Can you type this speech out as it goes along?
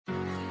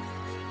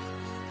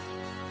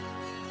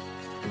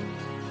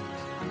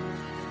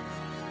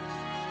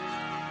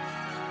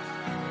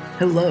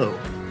Hello,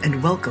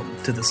 and welcome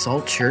to the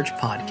Salt Church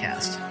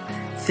Podcast.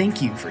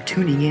 Thank you for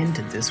tuning in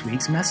to this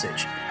week's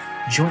message.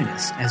 Join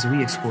us as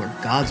we explore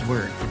God's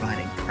Word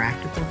providing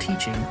practical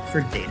teaching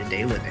for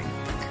day-to-day living.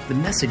 The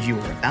message you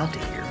are about to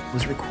hear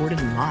was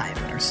recorded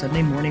live at our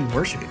Sunday morning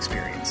worship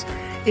experience.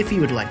 If you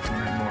would like to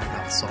learn more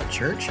about Salt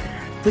Church,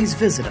 please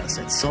visit us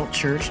at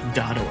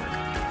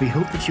saltchurch.org. We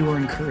hope that you are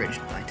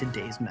encouraged by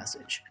today's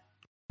message.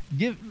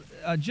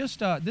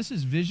 This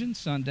is Vision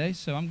Sunday,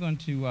 so I'm going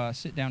to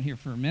sit down here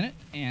for a minute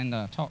and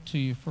talk to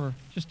you for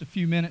just a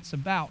few minutes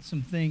about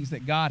some things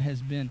that God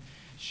has been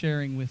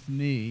sharing with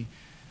me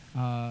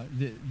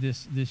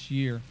this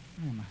year.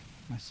 Man,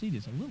 my seat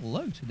is a little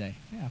low today.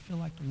 Yeah, I feel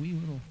like the wee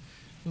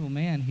little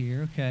man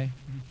here. Okay,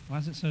 why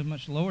is it so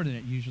much lower than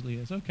it usually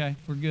is? Okay,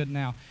 we're good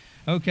now.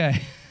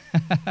 Okay,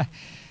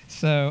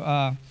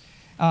 so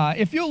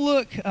if you'll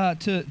look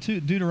to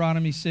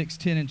Deuteronomy 6,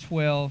 10, and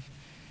 12.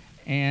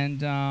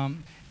 And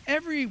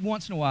every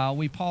once in a while,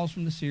 we pause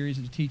from the series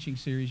and the teaching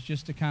series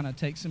just to kind of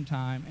take some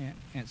time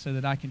and so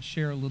that I can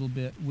share a little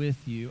bit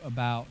with you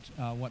about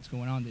what's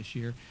going on this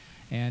year.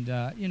 And,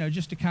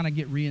 just to kind of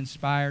get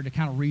re-inspired, to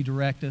kind of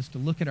redirect us, to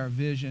look at our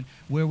vision,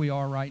 where we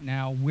are right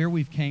now, where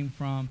we've came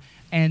from,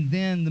 and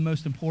then the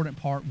most important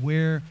part,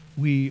 where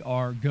we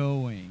are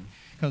going.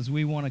 Because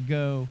we want to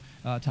go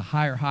to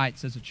higher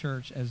heights as a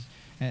church, as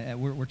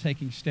we're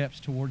taking steps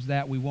towards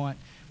that.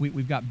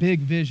 We've got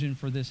big vision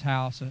for this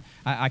house.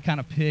 I kind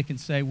of pick and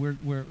say we're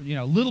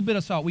a little bit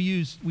of salt. We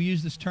use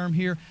this term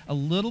here. A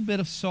little bit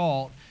of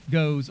salt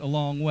goes a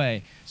long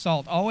way.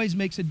 Salt always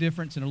makes a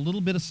difference, and a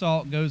little bit of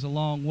salt goes a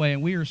long way.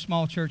 And we are a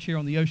small church here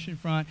on the ocean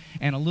front,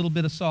 and a little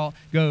bit of salt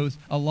goes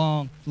a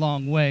long,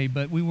 long way.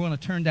 But we want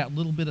to turn that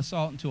little bit of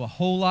salt into a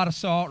whole lot of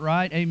salt,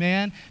 right?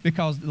 Amen?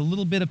 Because the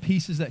little bit of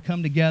pieces that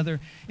come together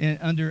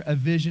under a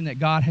vision that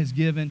God has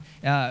given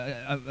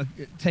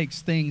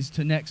takes things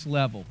to next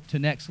level.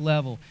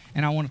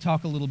 And I want to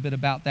talk a little bit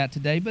about that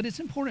today, but it's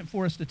important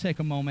for us to take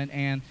a moment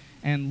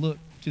and look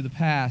to the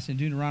past. In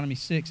Deuteronomy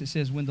 6, it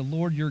says, when the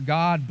Lord your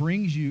God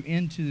brings you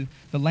into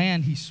the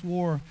land he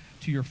swore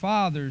to your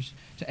fathers,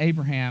 to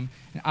Abraham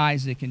and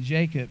Isaac and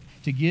Jacob,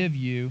 to give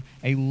you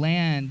a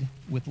land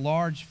with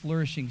large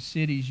flourishing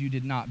cities you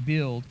did not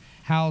build,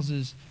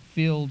 houses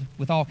filled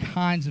with all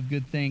kinds of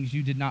good things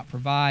you did not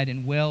provide,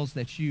 and wells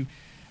that you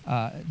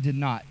did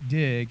not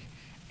dig,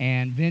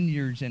 and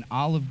vineyards and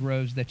olive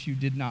groves that you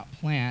did not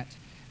plant,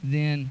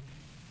 then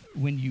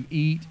when you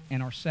eat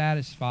and are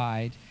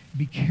satisfied,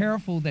 be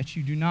careful that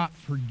you do not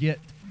forget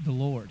the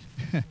Lord.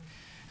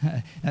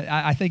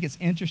 I think it's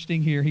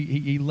interesting here.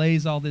 He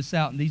lays all this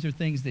out, and these are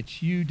things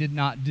that you did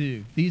not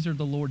do. These are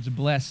the Lord's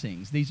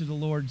blessings. These are the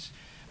Lord's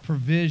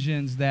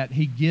provisions that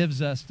he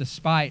gives us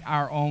despite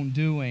our own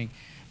doing.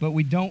 But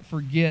we don't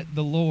forget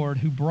the Lord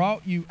who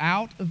brought you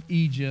out of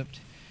Egypt,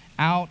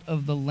 out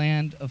of the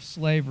land of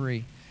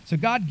slavery. So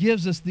God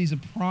gives us these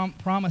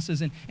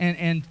promises,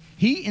 and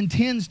he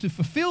intends to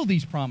fulfill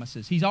these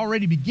promises. He's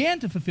already began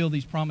to fulfill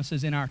these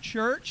promises in our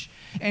church,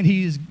 and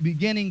he is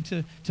beginning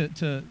to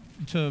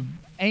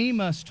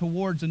aim us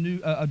towards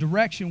a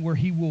direction where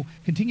he will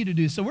continue to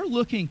do. So we're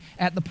looking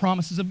at the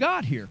promises of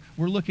God here.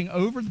 We're looking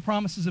over the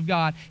promises of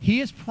God. He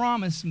has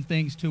promised some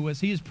things to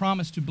us. He has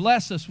promised to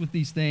bless us with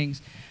these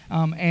things,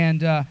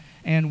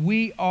 and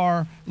we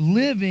are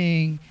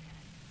living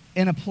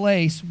in a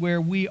place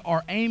where we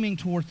are aiming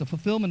towards the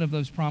fulfillment of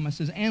those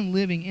promises and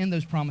living in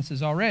those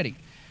promises already.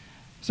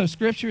 So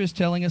Scripture is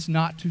telling us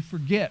not to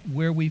forget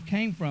where we've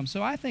came from.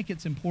 So I think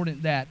it's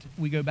important that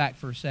we go back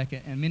for a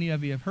second. And many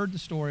of you have heard the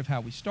story of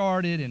how we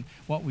started and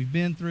what we've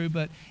been through,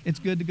 but it's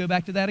good to go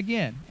back to that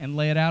again and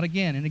lay it out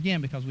again and again,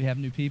 because we have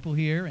new people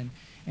here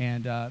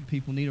and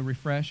people need a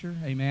refresher.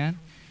 Amen.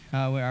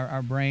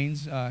 Our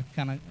brains I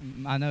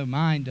know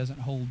mine doesn't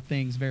hold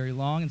things very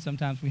long, and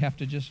sometimes we have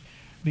to just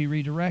be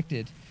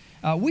redirected.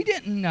 We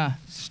didn't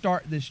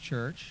start this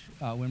church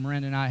when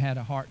Miranda and I had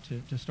a heart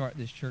to start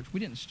this church. We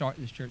didn't start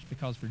this church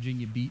because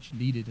Virginia Beach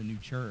needed a new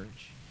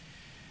church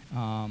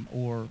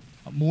or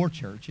more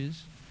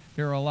churches.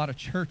 There are a lot of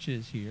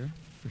churches here,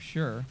 for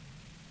sure.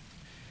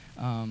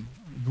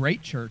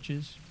 Great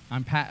churches.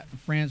 I'm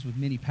friends with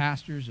many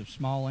pastors of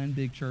small and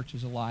big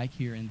churches alike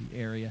here in the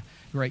area.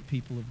 Great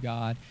people of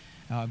God,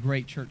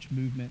 great church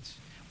movements.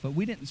 But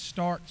we didn't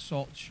start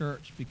Salt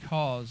Church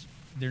because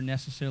there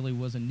necessarily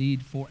was a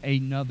need for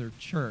another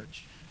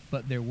church,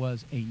 but there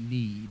was a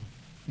need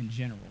in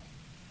general.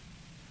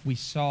 We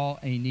saw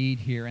a need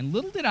here. And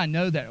little did I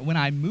know that when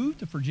I moved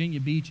to Virginia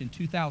Beach in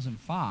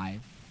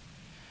 2005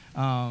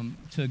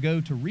 to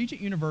go to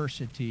Regent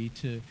University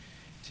to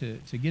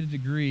get a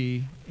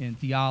degree in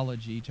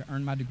theology, to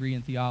earn my degree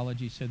in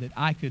theology so that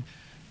I could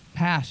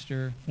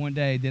pastor one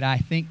day, that I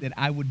think that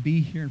I would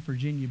be here in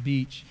Virginia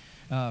Beach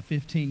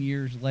 15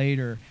 years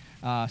later,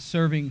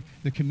 serving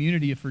the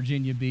community of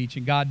Virginia Beach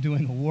and God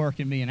doing a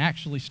work in me and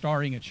actually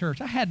starting a church.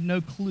 I had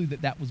no clue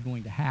that was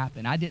going to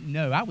happen. I didn't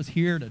know. I was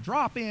here to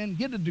drop in,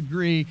 get a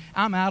degree.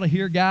 I'm out of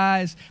here,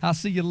 guys. I'll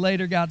see you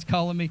later. God's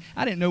calling me.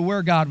 I didn't know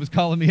where God was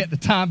calling me at the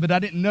time, but I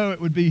didn't know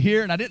it would be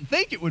here, and I didn't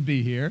think it would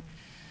be here.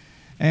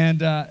 And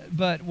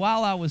but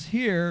while I was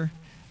here,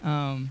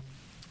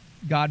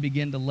 God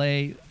began to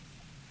lay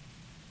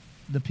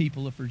the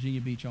people of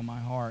Virginia Beach on my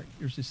heart.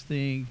 There's this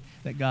thing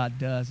that God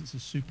does. It's a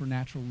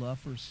supernatural love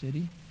for a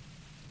city.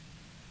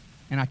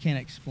 And I can't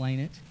explain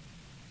it.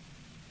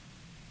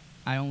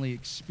 I only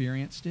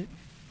experienced it.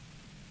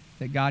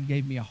 That God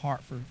gave me a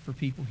heart for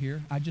people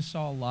here. I just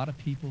saw a lot of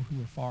people who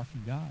were far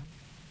from God.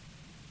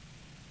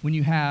 When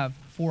you have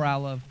 4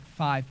 out of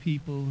 5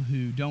 people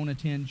who don't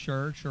attend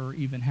church or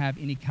even have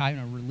any kind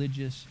of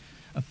religious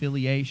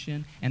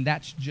affiliation, and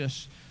that's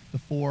just the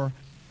 4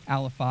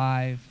 out of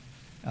 5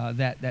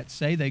 that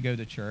say they go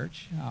to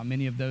church.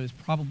 Many of those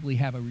probably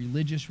have a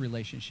religious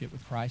relationship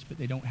with Christ, but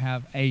they don't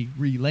have a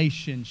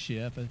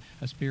relationship,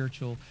 a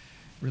spiritual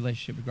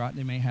relationship with God.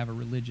 They may have a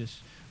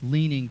religious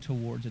leaning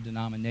towards a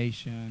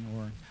denomination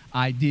or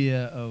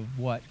idea of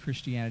what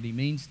Christianity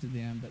means to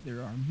them, but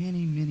there are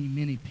many, many,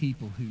 many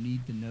people who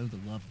need to know the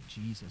love of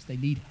Jesus. They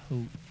need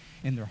hope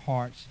in their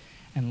hearts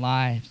and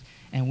lives.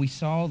 And we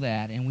saw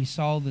that, and we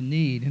saw the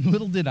need. And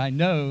little did I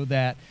know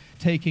that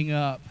taking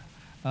up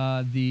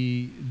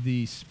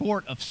the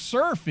sport of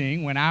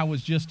surfing when I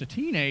was just a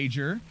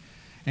teenager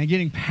and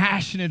getting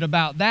passionate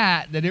about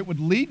that it would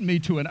lead me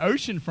to an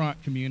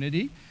oceanfront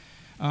community.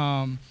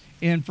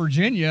 In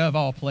Virginia, of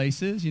all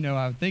places,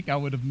 I think I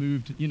would have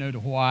moved, to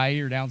Hawaii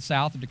or down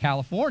south or to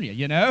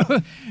California,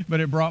 but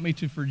it brought me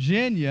to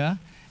Virginia,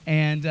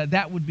 and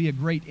that would be a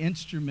great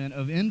instrument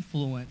of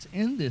influence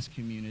in this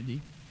community,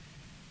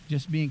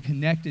 just being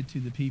connected to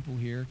the people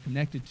here,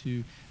 connected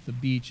to the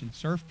beach and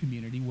surf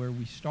community where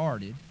we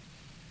started.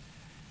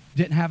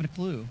 Didn't have a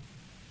clue,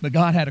 but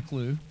God had a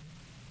clue.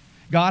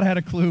 God had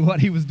a clue what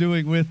he was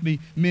doing with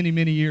me many,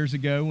 many years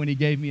ago when he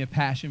gave me a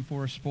passion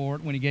for a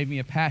sport, when he gave me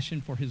a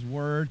passion for his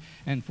word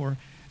and for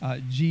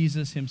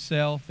Jesus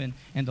himself and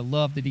the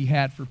love that he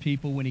had for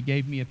people, when he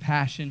gave me a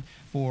passion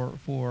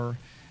for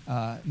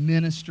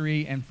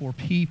ministry and for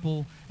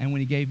people, and when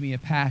he gave me a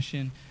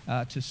passion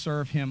to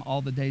serve him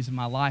all the days of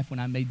my life, when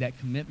I made that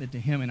commitment to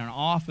him in an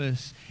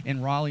office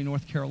in Raleigh,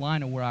 North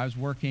Carolina, where I was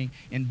working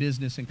in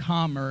business and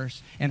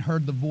commerce and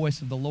heard the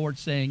voice of the Lord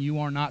saying, "You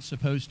are not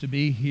supposed to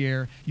be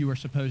here. You are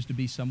supposed to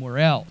be somewhere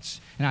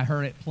else." And I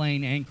heard it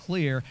plain and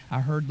clear.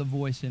 I heard the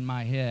voice in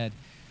my head.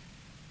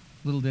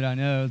 Little did I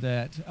know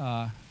that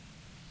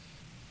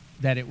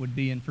it would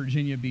be in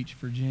Virginia Beach,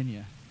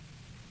 Virginia.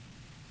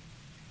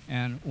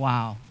 And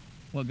wow,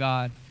 what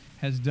God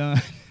has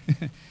done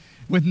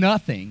with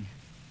nothing,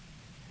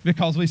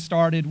 because we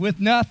started with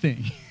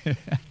nothing.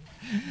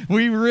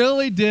 We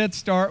really did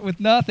start with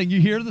nothing.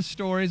 You hear the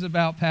stories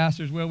about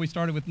pastors, well, we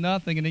started with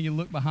nothing, and then you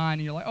look behind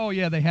and you're like, oh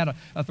yeah, they had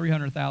a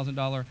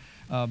 $300,000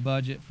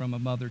 budget from a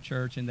mother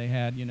church, and they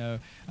had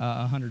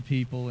 100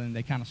 people, and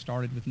they kind of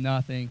started with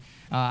nothing.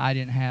 I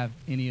didn't have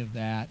any of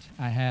that.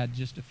 I had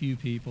just a few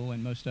people,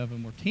 and most of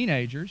them were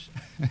teenagers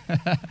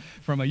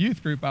from a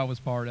youth group I was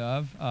part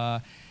of,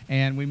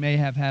 and we may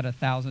have had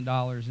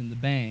 $1,000 in the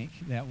bank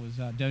that was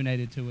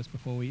donated to us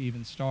before we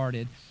even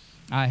started.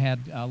 I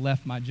had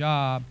left my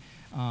job.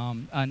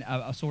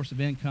 A source of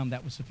income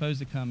that was supposed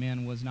to come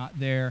in was not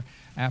there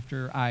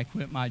after I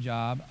quit my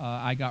job.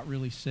 I got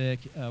really sick,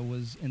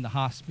 was in the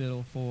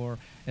hospital for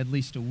at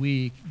least a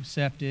week,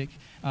 septic.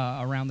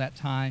 Around that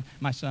time,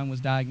 my son was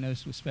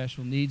diagnosed with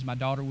special needs. My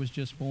daughter was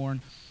just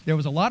born. There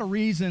was a lot of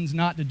reasons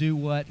not to do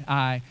what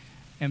I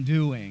am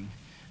doing,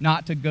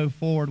 not to go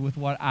forward with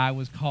what I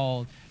was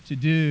called to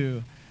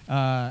do,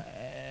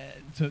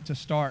 to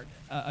start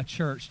a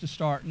church, to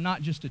start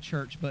not just a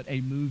church, but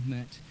a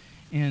movement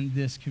in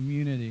this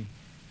community.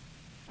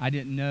 I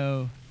didn't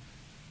know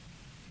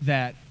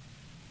that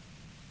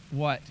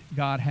what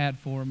God had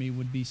for me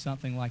would be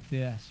something like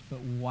this, but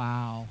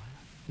wow,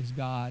 is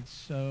God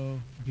so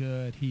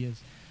good. He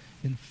has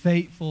been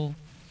faithful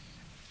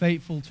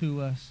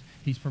to us.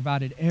 He's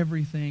provided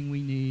everything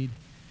we need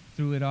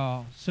through it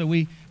all. So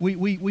we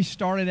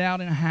started out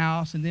in a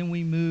house, and then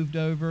we moved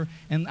over,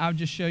 and I'll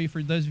just show you,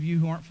 for those of you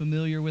who aren't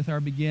familiar with our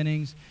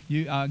beginnings,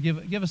 you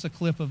give us a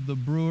clip of the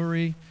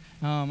brewery.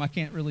 I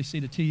can't really see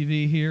the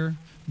TV here,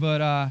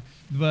 but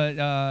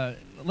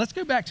let's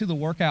go back to the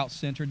workout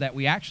center that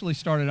we actually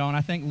started on.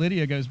 I think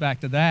Lydia goes back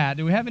to that.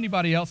 Do we have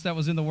anybody else that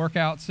was in the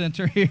workout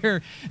center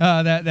here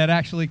that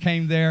actually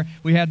came there?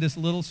 We had this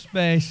little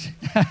space.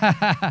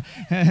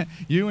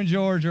 You and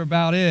George are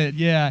about it.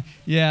 Yeah.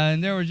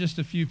 And there were just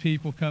a few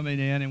people coming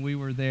in, and we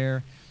were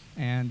there.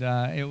 And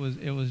it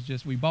was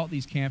just, we bought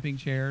these camping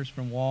chairs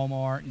from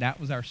Walmart, and that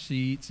was our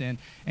seats, and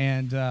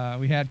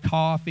we had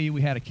coffee,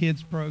 we had a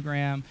kids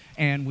program,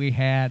 and we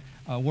had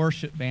a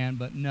worship band,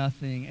 but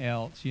nothing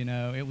else.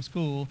 It was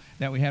cool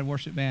that we had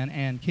worship band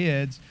and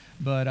kids,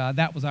 but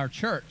that was our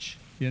church.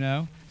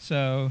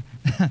 So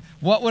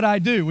what would I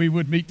do? We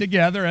would meet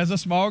together as a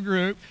small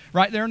group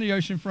right there on the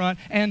ocean front,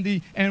 and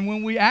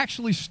when we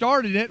actually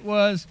started, it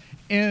was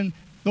in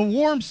the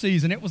warm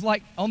season. It was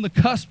like on the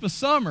cusp of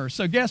summer.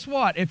 So guess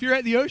what? If you're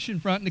at the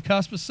ocean front in the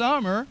cusp of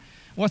summer,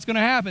 what's going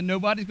to happen?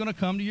 Nobody's going to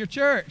come to your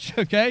church,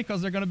 okay,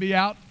 because they're going to be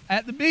out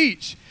at the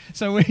beach.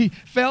 So we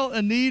felt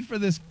a need for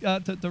this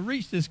to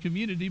reach this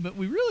community, but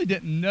we really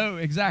didn't know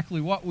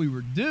exactly what we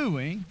were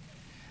doing.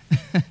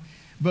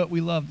 But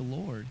we loved the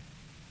Lord,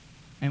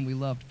 and we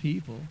loved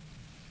people,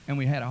 and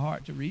we had a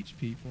heart to reach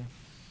people.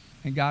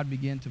 And God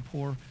began to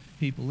pour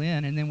people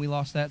in, and then we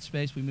lost that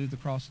space. We moved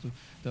across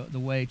the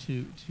way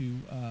to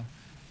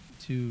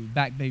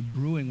Back Bay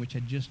Brewing, which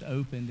had just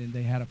opened, and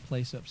they had a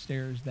place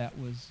upstairs that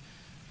was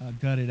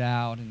gutted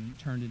out and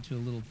turned into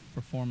a little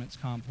performance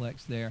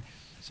complex there.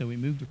 So we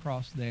moved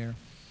across there.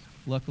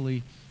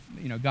 Luckily,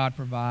 God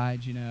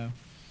provides,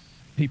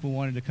 people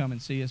wanted to come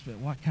and see us, but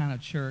what kind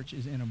of church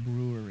is in a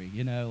brewery?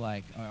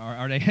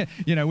 Are they,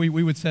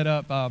 we would set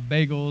up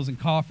bagels and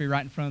coffee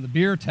right in front of the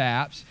beer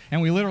taps,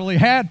 and we literally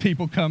had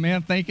people come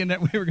in thinking that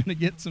we were going to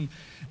get some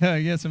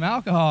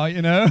alcohol,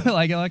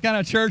 like what kind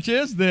of church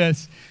is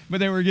this?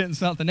 But they were getting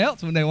something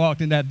else when they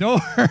walked in that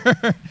door.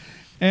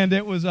 And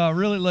it was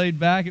really laid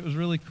back. It was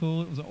really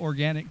cool. It was an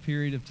organic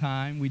period of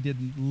time. We did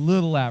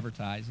little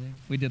advertising.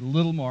 We did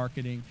little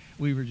marketing.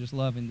 We were just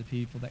loving the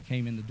people that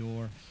came in the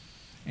door.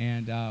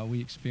 And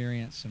we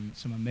experienced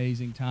some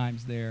amazing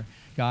times there.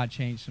 God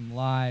changed some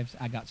lives.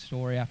 I got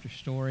story after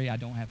story I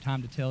don't have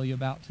time to tell you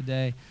about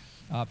today.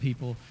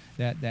 People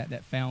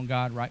that found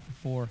God right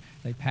before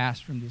they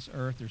passed from this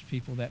earth. There's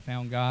people that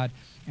found God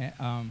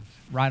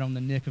right on the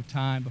nick of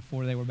time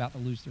before they were about to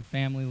lose their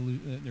family.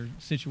 Their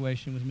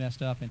situation was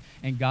messed up,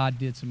 and God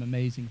did some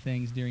amazing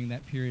things during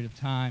that period of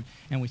time.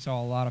 And we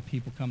saw a lot of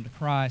people come to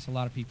Christ, a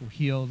lot of people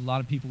healed, a lot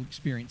of people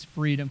experience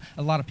freedom,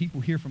 a lot of people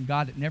hear from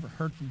God that never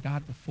heard from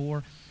God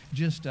before.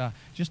 Just a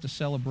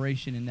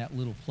celebration in that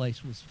little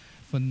place was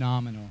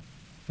phenomenal.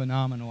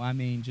 I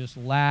mean, just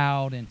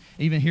loud. And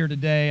even here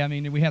today, I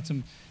mean, we had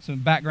some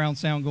background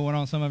sound going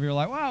on. Some of you are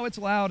like, wow, it's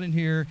loud in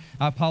here.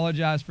 I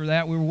apologize for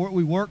that.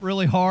 We worked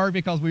really hard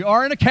because we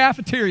are in a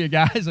cafeteria,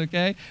 guys,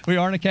 okay? We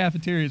are in a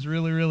cafeteria. It's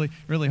really, really,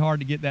 really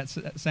hard to get that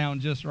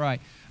sound just right.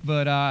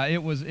 But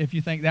it was, if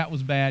you think that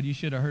was bad, you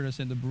should have heard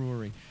us in the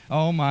brewery.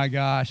 Oh, my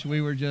gosh.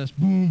 We were just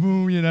boom,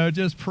 boom,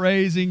 just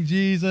praising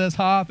Jesus,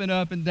 hopping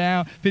up and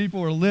down.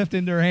 People were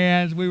lifting their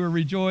hands. We were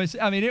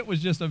rejoicing. I mean, it was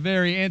just a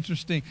very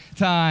interesting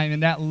time in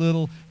that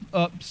little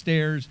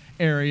upstairs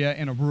area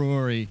in a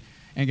brewery.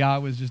 And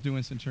God was just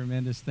doing some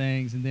tremendous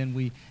things. And then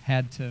we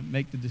had to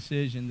make the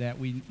decision that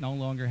we no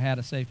longer had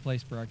a safe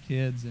place for our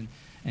kids.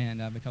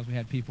 And because we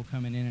had people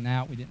coming in and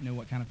out, we didn't know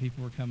what kind of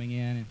people were coming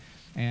in.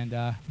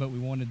 But we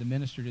wanted to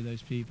minister to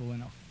those people,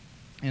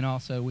 and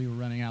also we were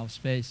running out of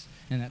space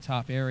in that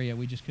top area.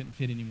 We just couldn't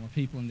fit any more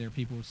people in there.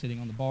 People were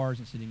sitting on the bars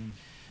and sitting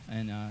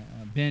in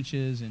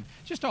benches and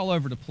just all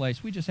over the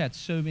place. We just had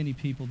so many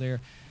people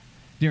there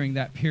during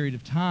that period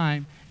of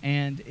time,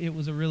 and it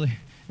was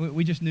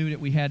we just knew that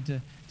we had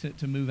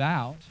to move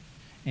out,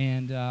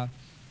 and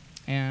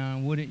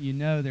wouldn't you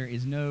know, there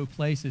is no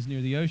places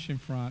near the ocean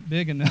front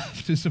big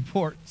enough to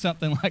support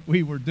something like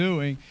we were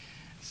doing.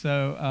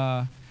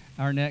 So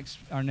our next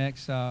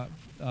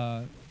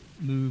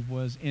move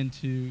was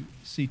into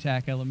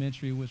SeaTac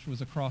Elementary, which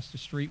was across the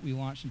street. We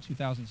launched in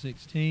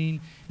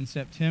 2016 in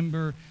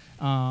September,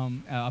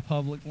 a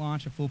public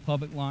launch, a full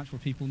public launch where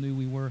people knew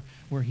we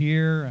were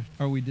here,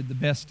 or we did the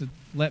best to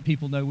let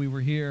people know we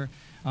were here.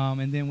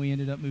 And then we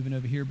ended up moving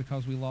over here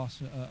because we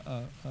lost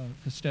a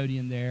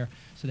custodian there,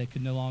 so they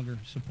could no longer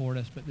support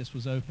us, but this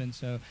was open.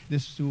 So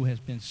this school has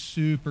been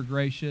super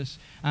gracious.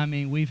 I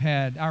mean,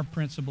 our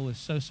principal is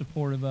so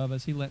supportive of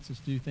us. He lets us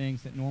do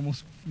things that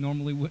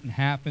normally wouldn't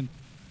happen.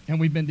 And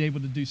we've been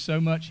able to do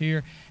so much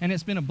here. And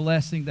it's been a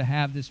blessing to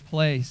have this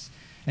place,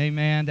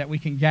 amen, that we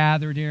can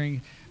gather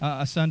during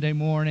a Sunday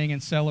morning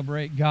and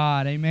celebrate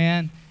God.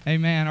 Amen.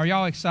 Amen. Are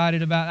y'all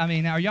excited about,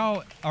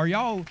 are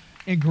y'all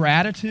in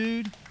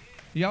gratitude?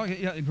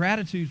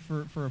 Gratitude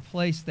for a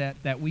place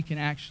that we can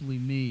actually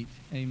meet.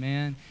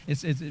 Amen.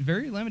 It's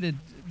very limited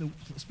the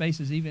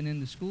spaces even in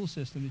the school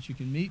system that you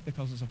can meet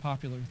because it's a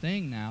popular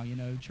thing now,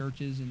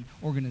 churches and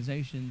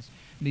organizations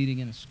meeting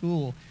in a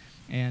school.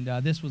 And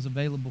this was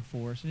available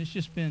for us. And it's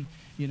just been,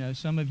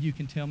 some of you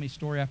can tell me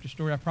story after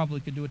story. I probably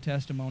could do a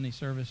testimony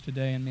service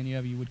today, and many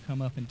of you would come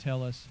up and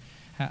tell us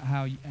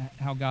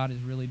how God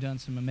has really done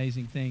some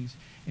amazing things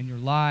in your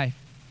life.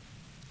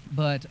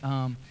 But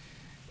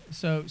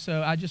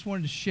So I just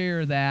wanted to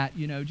share that,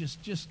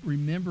 just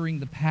remembering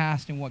the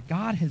past and what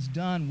God has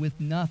done with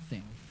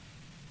nothing,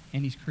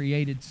 and He's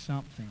created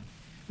something.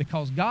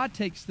 Because God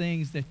takes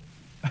things that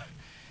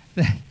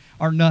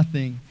are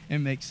nothing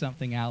and makes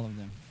something out of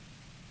them.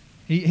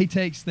 He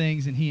takes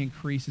things and He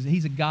increases.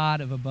 He's a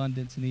God of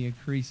abundance, and He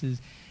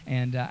increases.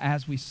 And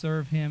as we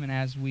serve Him and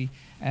as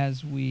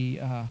we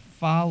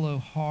follow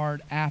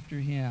hard after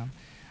Him,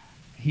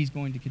 He's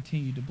going to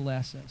continue to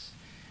bless us.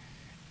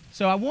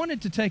 So I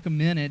wanted to take a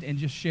minute and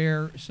just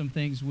share some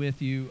things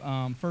with you.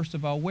 First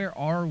of all, where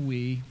are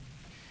we?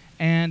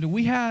 And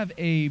we have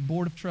a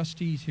board of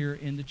trustees here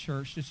in the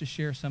church, just to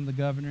share some of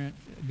the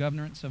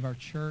governance of our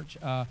church.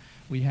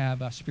 We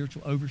have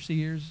spiritual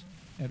overseers,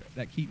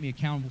 that keep me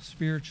accountable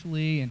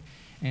spiritually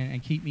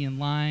and keep me in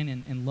line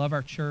and love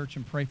our church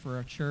and pray for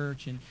our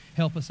church and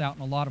help us out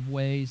in a lot of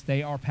ways.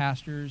 They are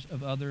pastors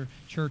of other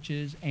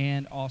churches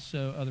and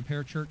also other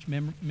parachurch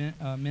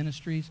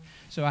ministries.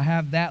 So I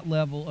have that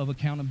level of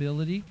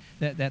accountability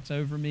that's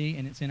over me,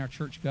 and it's in our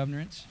church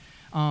governance.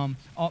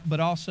 But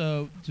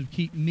also to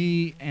keep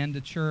me and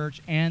the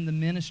church and the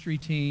ministry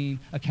team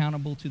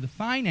accountable to the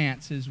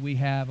finances. We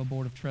have a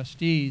board of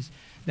trustees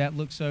that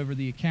looks over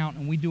the account,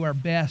 and we do our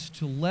best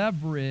to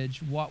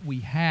leverage what we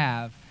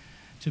have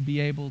to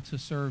be able to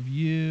serve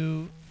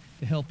you,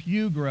 to help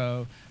you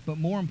grow, but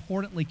more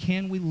importantly,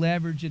 can we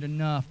leverage it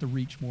enough to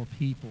reach more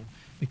people?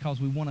 Because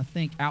we want to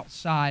think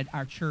outside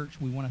our church,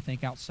 we want to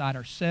think outside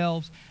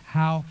ourselves.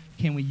 How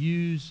can we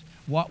use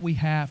what we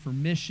have for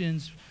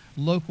missions,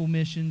 local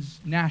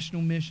missions,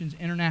 national missions,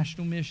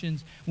 international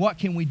missions? What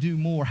can we do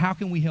more? How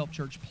can we help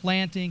church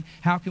planting?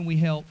 How can we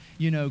help,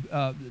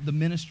 the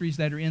ministries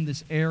that are in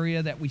this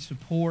area that we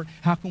support?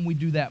 How can we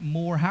do that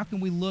more? How can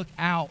we look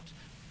out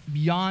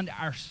beyond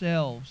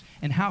ourselves,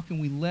 and how can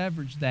we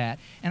leverage that?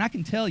 And I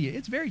can tell you,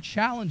 it's very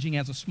challenging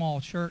as a small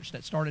church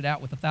that started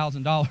out with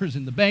 $1,000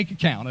 in the bank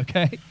account,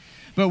 okay?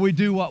 But we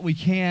do what we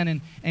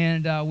can,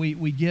 and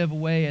we give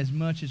away as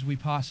much as we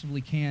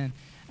possibly can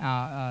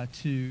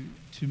to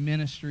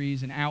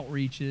ministries and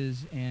outreaches,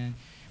 and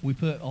we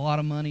put a lot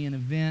of money in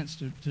events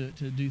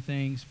to do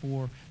things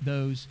for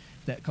those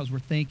that, because we're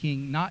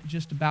thinking not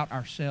just about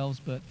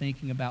ourselves, but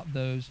thinking about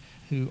those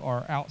who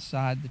are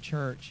outside the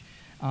church.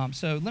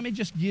 So let me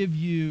just give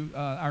you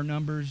our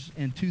numbers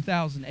in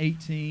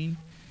 2018.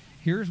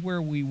 Here's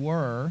where we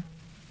were.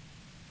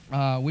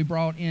 We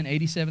brought in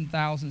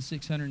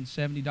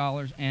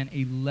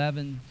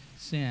 $87,670.11.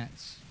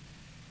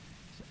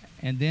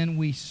 And then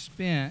we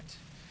spent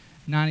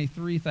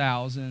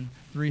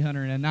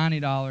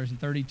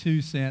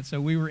 $93,390.32.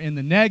 So we were in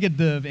the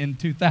negative in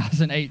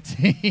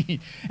 2018.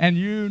 And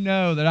you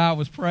know that I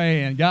was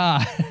praying,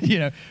 God,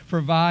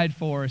 provide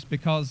for us,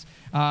 because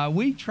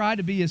we try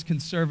to be as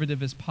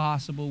conservative as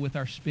possible with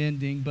our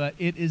spending, but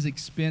it is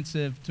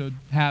expensive to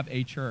have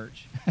a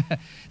church,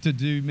 to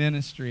do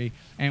ministry.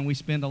 And we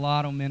spend a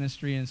lot on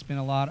ministry and spend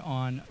a lot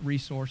on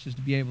resources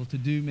to be able to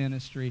do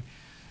ministry.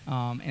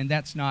 And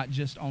that's not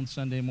just on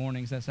Sunday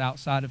mornings. That's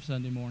outside of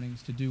Sunday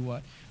mornings to do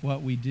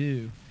what we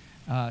do.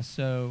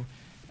 So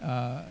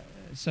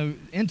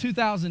in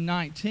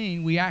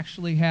 2019, we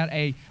actually had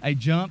a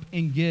jump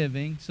in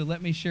giving. So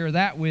let me share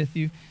that with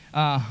you.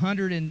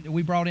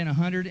 We brought in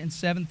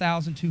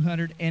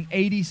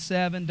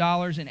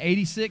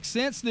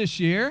 $107,287.86 this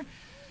year.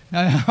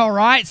 All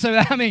right,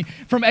 so I mean,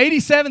 from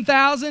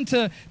 87,000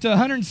 to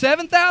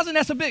 107,000,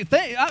 that's a big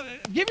thing.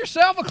 Give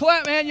yourself a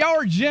clap, man. Y'all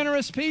are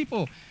generous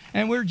people.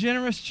 And we're a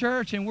generous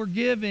church, and we're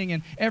giving,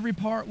 and every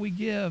part we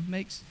give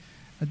makes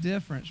a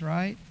difference,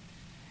 right?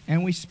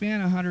 And we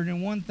spent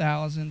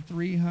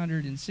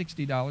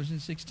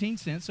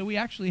 $101,360.16, so we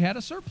actually had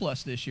a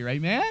surplus this year.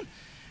 Amen?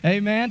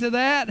 Amen to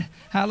that.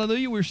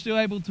 Hallelujah. We're still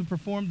able to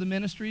perform the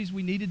ministries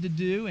we needed to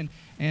do and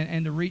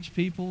to reach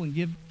people and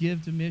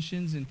give to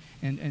missions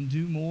and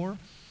do more.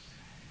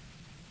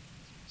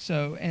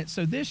 So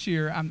this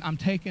year, I'm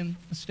taking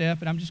a step,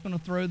 and I'm just going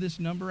to throw this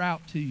number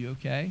out to you,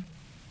 okay?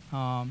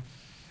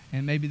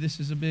 And maybe this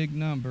is a big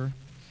number,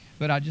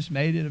 but I just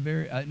made it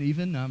an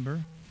even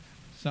number,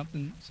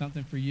 something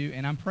for you.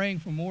 And I'm praying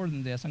for more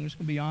than this. I'm just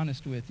going to be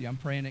honest with you. I'm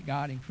praying that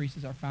God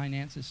increases our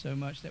finances so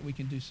much that we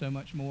can do so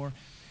much more.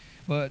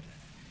 But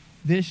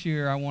this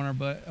year,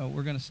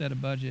 we're going to set a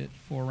budget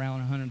for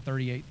around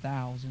 $138,000.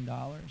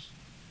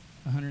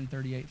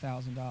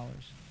 $138,000.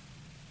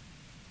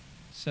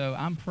 So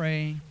I'm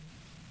praying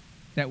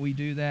that we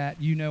do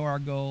that. You know our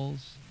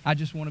goals. I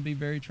just want to be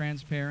very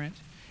transparent.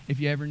 If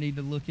you ever need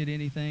to look at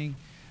anything,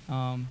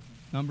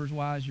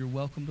 numbers-wise, you're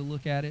welcome to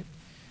look at it.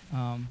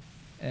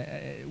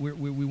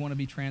 We want to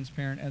be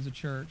transparent as a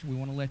church. We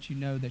want to let you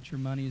know that your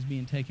money is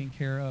being taken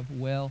care of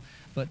well.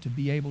 But to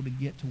be able to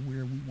get to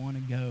where we want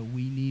to go,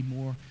 we need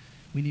more.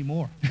 We need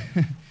more.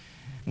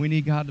 We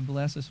need God to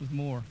bless us with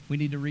more. We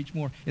need to reach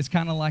more. It's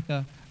kind of like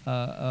a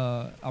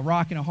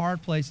rock in a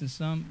hard place in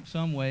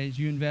some ways.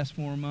 You invest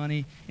more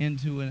money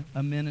into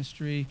a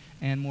ministry,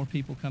 and more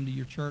people come to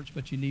your church,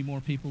 but you need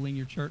more people in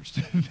your church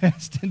to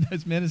invest in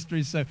those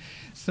ministries. So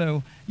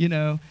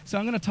I'm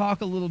going to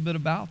talk a little bit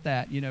about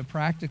that,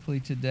 practically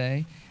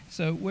today.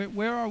 So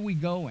where are we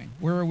going?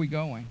 Where are we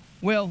going?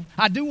 Well,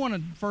 I do want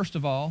to, first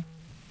of all,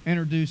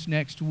 introduce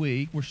next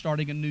week. We're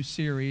starting a new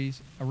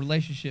series, a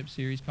relationship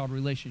series called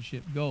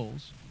Relationship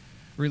Goals.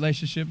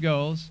 Relationship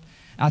Goals.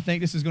 I think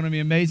this is going to be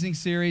an amazing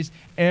series.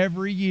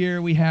 Every year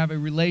we have a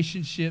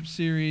relationship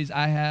series.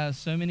 I have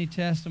so many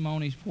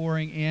testimonies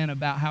pouring in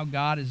about how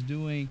God is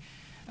doing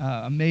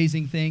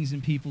amazing things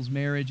in people's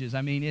marriages.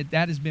 I mean,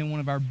 that has been one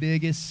of our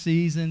biggest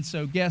seasons.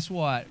 So guess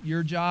what?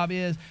 Your job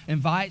is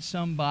invite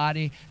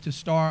somebody to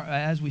start,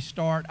 as we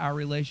start our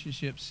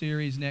relationship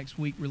series next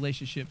week,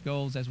 Relationship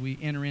Goals, as we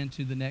enter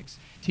into the next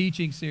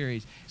teaching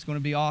series. It's going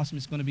to be awesome.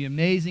 It's going to be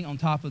amazing. On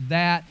top of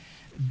that,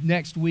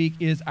 next week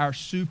is our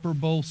Super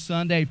Bowl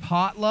Sunday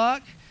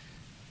potluck.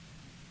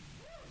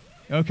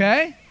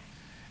 okay?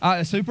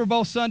 Super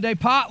Bowl Sunday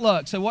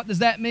potluck. So what does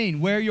that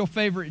mean? Wear your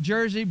favorite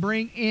jersey.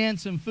 Bring in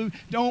some food.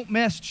 Don't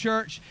miss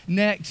church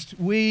next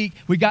week.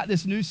 We got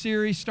this new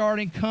series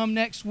starting. Come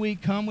next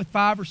week. Come with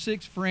 5 or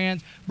 6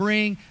 friends.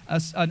 Bring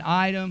us an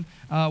item.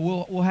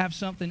 We'll have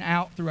something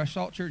out through our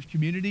Salt Church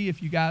community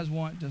if you guys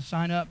want to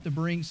sign up to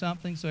bring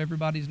something so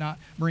everybody's not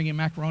bringing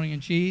macaroni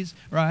and cheese,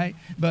 right?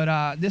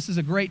 But this is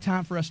a great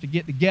time for us to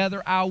get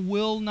together. I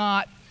will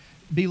not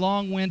be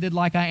long-winded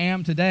like I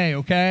am today,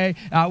 okay?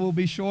 I will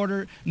be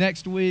shorter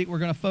next week. We're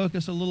going to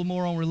focus a little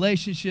more on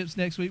relationships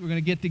next week. We're going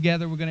to get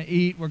together. We're going to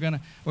eat. We're going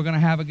to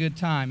have a good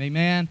time.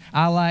 Amen?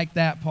 I like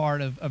that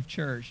part of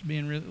church,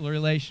 being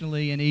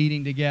relationally and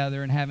eating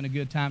together and having a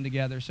good time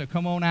together. So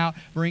come on out,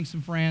 bring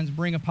some friends,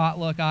 bring a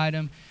potluck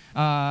item,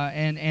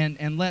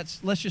 and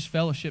let's just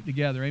fellowship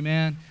together.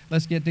 Amen?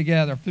 Let's get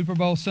together. Super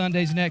Bowl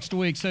Sunday's next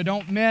week. So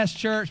don't miss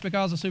church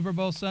because of Super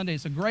Bowl Sunday.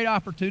 It's a great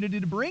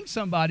opportunity to bring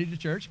somebody to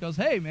church because,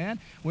 hey, man,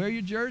 wear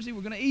your jersey.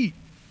 We're going to eat.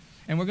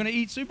 And we're going to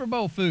eat Super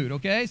Bowl food,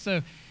 okay?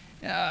 So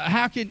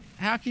how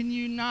can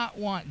you not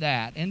want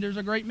that? And there's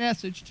a great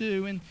message,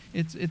 too, and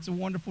it's a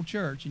wonderful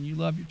church, and you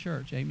love your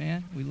church.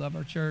 Amen? We love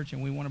our church,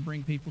 and we want to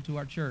bring people to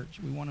our church.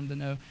 We want them to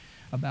know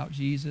about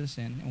Jesus,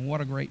 and what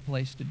a great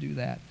place to do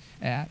that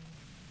at.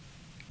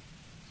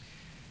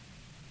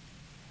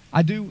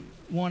 I do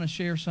want to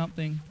share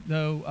something,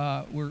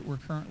 though, we're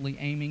currently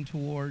aiming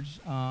towards.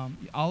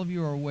 All of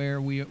you are aware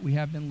we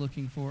have been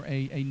looking for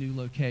a new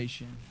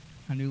location,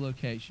 and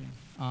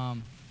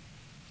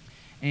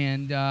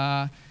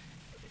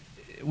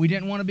we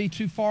didn't want to be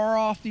too far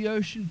off the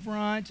ocean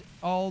front,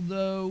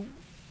 although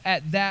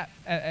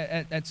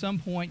at some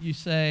point you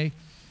say,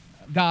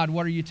 God,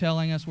 what are you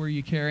telling us? Where are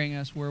you carrying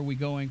us? Where are we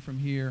going from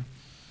here?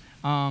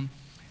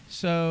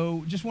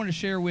 So just wanted to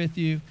share with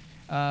you,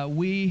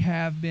 we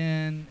have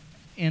been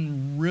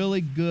in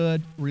really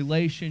good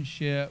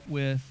relationship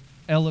with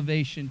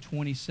Elevation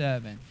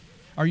 27.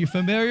 Are you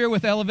familiar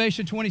with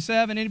Elevation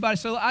 27? Anybody?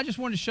 So I just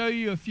wanted to show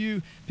you a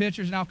few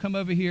pictures, and I'll come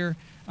over here.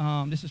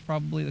 This is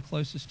probably the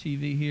closest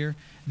TV here.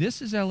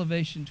 This is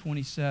Elevation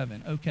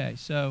 27. Okay,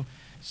 so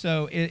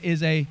it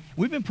is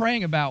we've been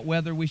praying about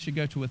whether we should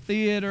go to a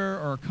theater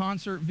or a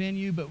concert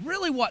venue, but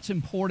really what's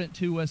important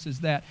to us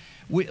is that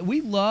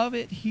we love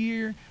it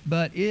here,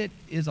 but it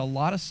is a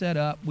lot of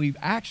setup. We've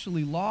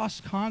actually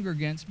lost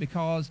congregants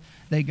because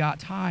they got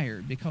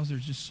tired, because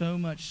there's just so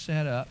much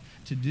setup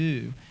to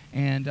do.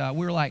 And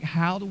we're like,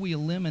 how do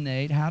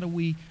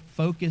we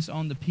focus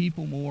on the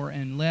people more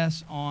and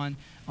less on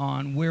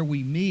where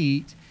we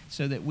meet,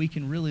 so that we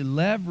can really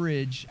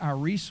leverage our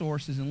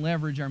resources and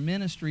leverage our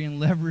ministry and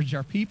leverage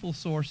our people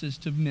sources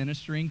to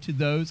ministering to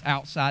those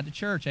outside the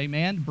church.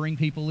 Amen? To bring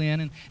people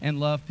in and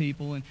love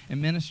people and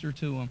minister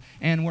to them.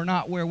 And we're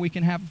not where we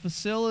can have a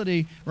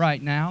facility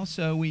right now,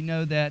 so we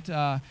know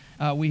that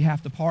we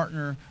have to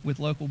partner with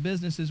local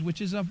businesses, which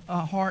is a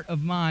heart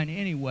of mine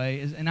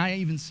anyway. And I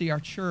even see our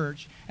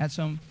church at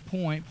some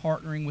point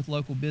partnering with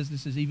local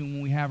businesses even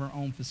when we have our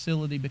own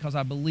facility, because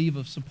I believe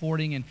of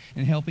supporting and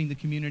helping the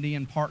community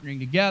and partnering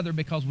together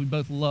because we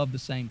both love the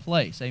same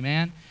place.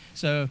 Amen?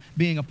 So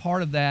being a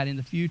part of that in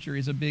the future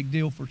is a big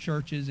deal for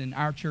churches, and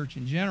our church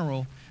in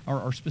general,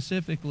 or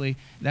specifically,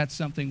 that's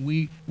something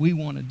we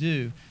want to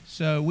do.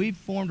 So we've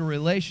formed a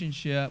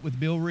relationship with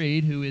Bill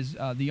Reed, who is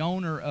the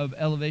owner of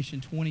Elevation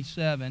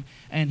 27,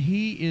 and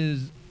he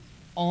is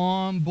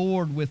on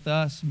board with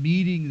us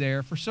meeting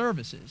there for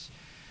services.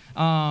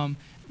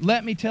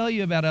 Let me tell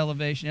you about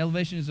Elevation.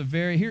 Elevation is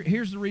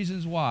here's the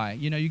reasons why.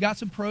 You got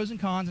some pros and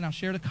cons, and I'll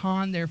share the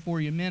con there for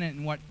you in a minute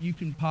and what you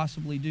can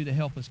possibly do to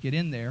help us get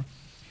in there.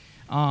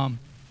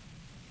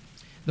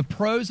 The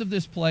pros of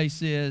this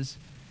place is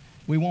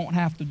we won't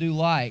have to do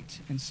light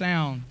and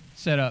sound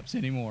setups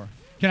anymore.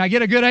 Can I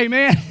get a good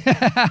amen?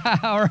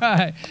 All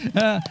right.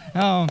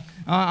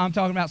 I'm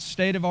talking about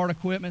state-of-art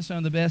equipment, some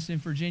of the best in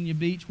Virginia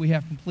Beach. We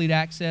have complete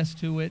access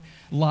to it.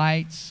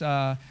 Lights,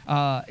 the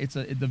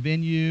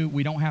venue.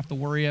 We don't have to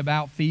worry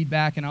about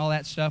feedback and all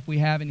that stuff we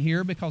have in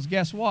here, because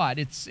guess what?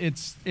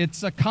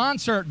 It's a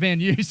concert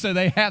venue, so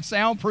they have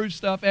soundproof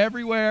stuff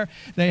everywhere.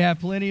 They have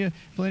plenty of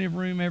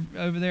room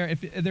over there.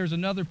 If there's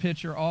another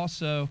picture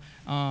also,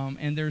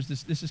 and there's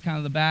this is kind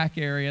of the back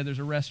area. There's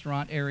a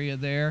restaurant area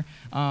there,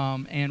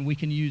 and we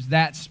can use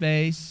that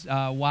space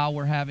while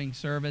we're having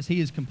service. He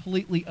is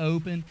completely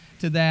open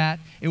to that.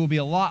 It will be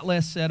a lot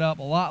less set up,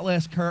 a lot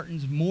less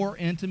curtains, more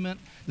intimate.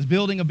 This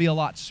building will be a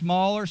lot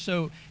smaller,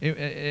 so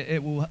we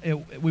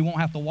won't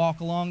have to walk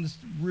along this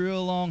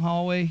real long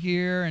hallway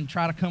here and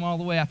try to come all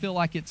the way. I feel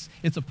like it's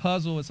a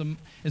puzzle.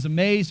 It's a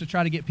maze to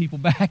try to get people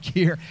back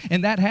here,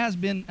 and that has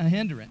been a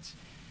hindrance.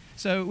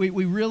 So we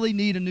really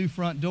need a new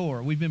front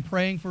door. We've been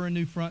praying for a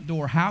new front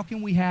door. How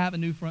can we have a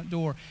new front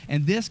door?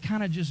 And this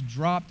kind of just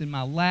dropped in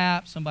my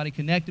lap. Somebody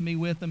connected me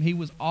with him. He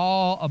was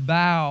all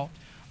about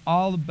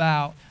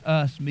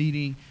us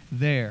meeting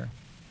there.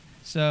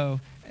 So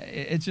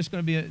it's just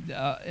going to be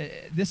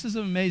this is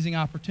an amazing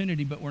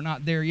opportunity, but we're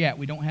not there yet.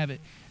 We don't have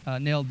it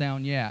nailed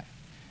down yet,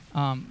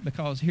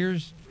 because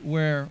here's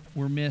where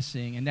we're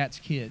missing, and that's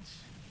kids.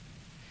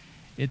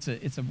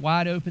 It's a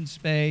wide open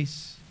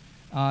space.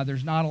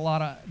 There's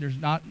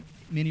not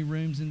many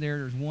rooms in there.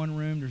 There's one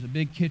room. There's a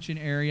big kitchen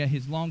area.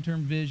 His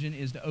long-term vision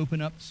is to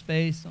open up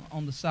space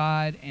on the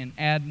side and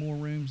add more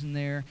rooms in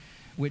there,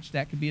 which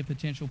that could be a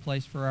potential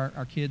place for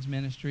our kids'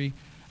 ministry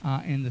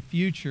in the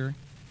future.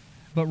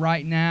 But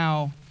right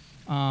now,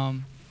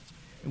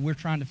 we're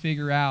trying to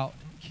figure out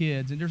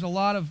kids. And there's a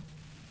lot of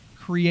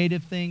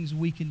creative things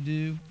we can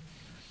do.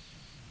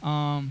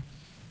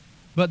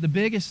 But the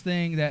biggest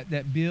thing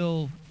that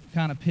Bill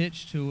kind of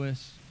pitched to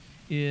us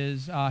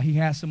is he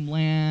has some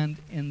land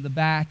in the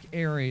back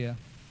area.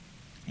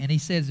 And he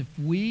says if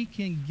we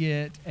can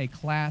get a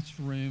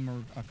classroom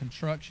or a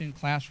construction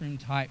classroom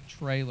type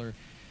trailer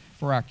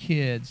for our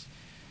kids,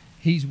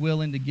 he's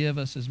willing to give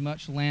us as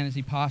much land as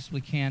he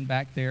possibly can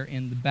back there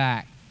in the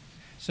back.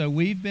 So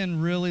we've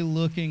been really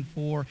looking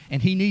for,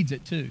 and he needs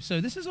it too.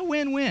 So this is a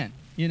win-win.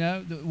 You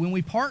know, when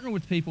we partner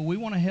with people, we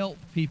want to help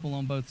people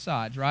on both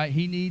sides, right?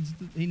 He needs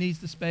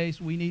the space.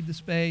 We need the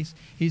space.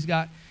 He's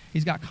got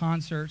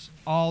concerts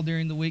all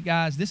during the week.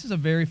 Guys, this is a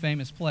very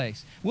famous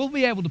place. We'll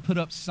be able to put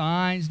up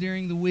signs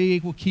during the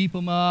week. We'll keep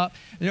them up.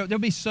 There'll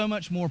be so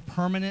much more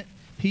permanent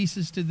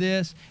pieces to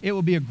this. It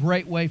will be a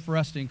great way for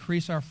us to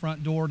increase our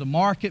front door, to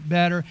market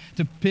better,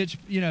 to pitch.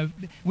 You know,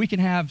 we can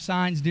have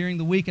signs during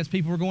the week as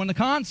people are going to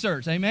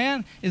concerts.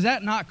 Amen? Is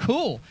that not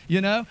cool? You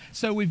know?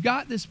 So we've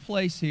got this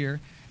place here.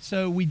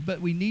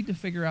 But we need to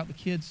figure out the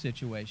kids'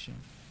 situation.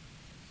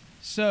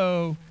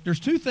 So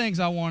there's two things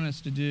I want us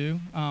to do.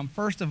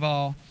 First of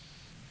all,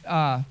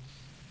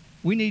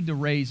 we need to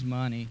raise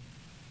money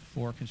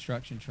for a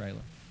construction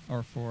trailer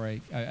or for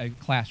a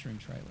classroom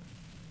trailer.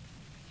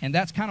 And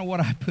that's kind of what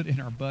I put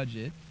in our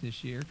budget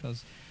this year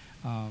because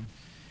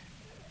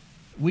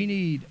we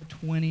need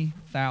 $20,000.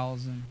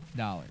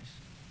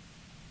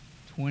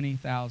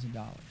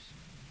 $20,000.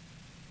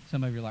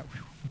 Some of you are like,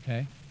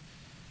 okay,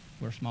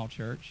 we're a small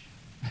church.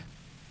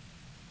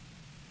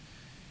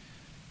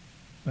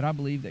 But I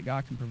believe that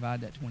God can provide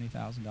that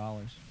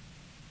 $20,000.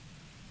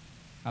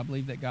 I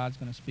believe that God's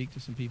going to speak to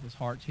some people's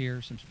hearts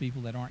here, some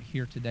people that aren't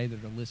here today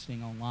that are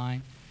listening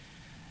online.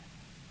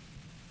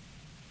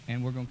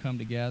 And we're going to come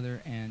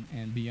together and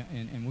we're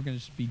going to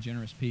just be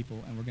generous people,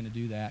 and we're going to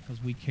do that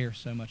because we care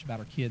so much about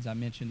our kids. I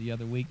mentioned the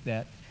other week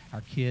that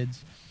our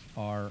kids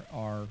are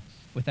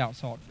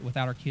without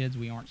our kids,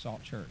 we aren't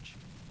Salt Church.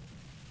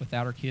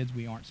 Without our kids,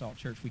 we aren't Salt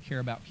Church. We care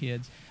about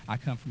kids. I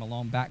come from a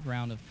long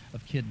background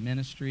of kid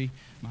ministry.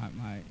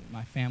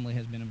 My family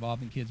has been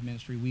involved in kids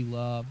ministry. We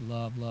love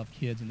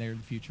kids, and they're the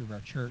future of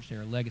our church.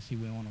 They're a legacy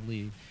we want to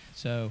leave.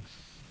 So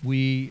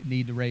we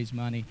need to raise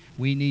money.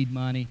 We need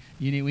money.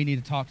 We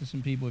need to talk to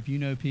some people. If you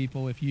know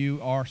people, if you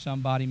are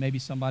somebody, maybe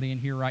somebody in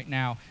here right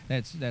now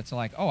that's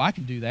like, oh, I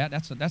can do that.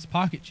 That's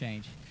pocket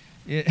change.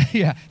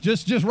 Yeah,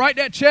 just write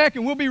that check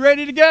and we'll be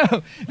ready to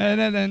go.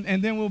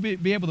 And then we'll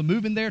be able to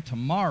move in there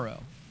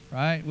tomorrow.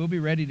 Right? We'll be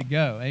ready to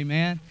go.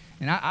 Amen?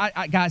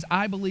 And guys,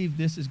 I believe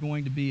this is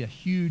going to be a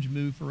huge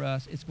move for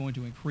us. It's going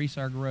to increase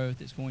our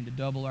growth. It's going to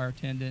double our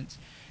attendance.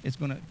 It's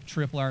going to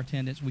triple our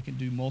attendance. We can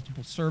do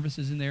multiple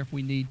services in there if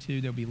we need to.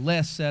 There'll be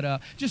less set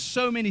up. Just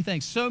so many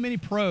things, so many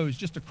pros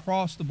just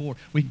across the board.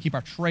 We can keep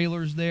our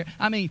trailers there.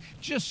 I mean,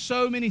 just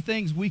so many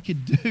things we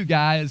could do,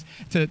 guys,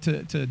 to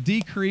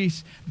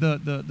decrease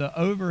the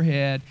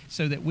overhead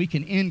so that we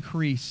can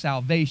increase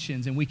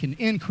salvations and we can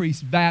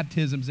increase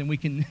baptisms and we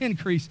can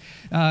increase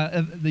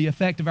the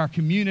effect of our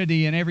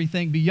community and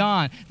everything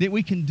beyond. That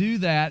we can do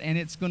that, and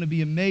it's going to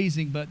be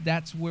amazing, but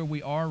that's where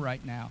we are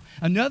right now.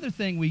 Another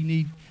thing we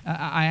need,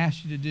 I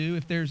ask you to do,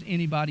 if there's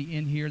anybody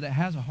in here that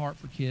has a heart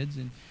for kids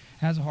and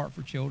has a heart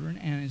for children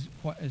and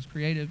is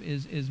creative,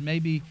 is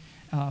maybe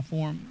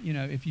form,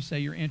 if you say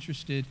you're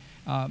interested,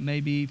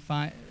 maybe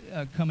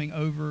coming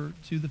over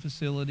to the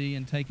facility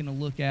and taking a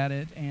look at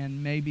it,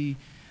 and maybe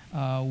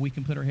we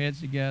can put our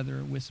heads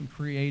together with some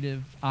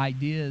creative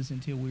ideas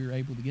until we are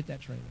able to get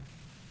that trailer.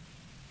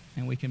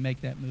 And we can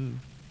make that move.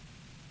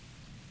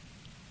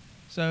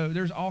 So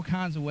there's all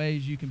kinds of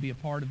ways you can be a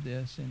part of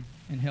this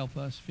and help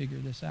us figure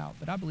this out.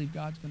 But I believe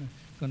God's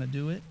going to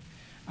do it.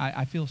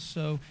 I feel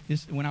so,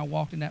 when I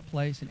walked in that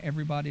place and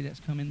everybody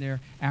that's come in there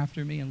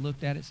after me and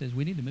looked at it says,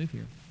 we need to move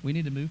here. We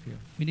need to move here.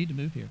 We need to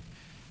move here.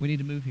 We need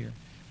to move here.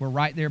 We're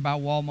right there by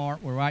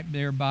Walmart. We're right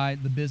there by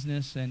the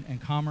business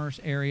and commerce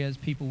areas.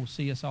 People will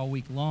see us all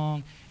week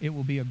long. It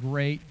will be a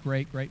great,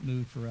 great, great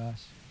move for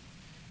us.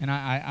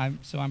 And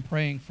so I'm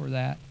praying for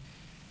that.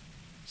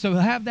 So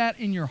have that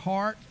in your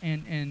heart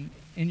and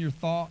in your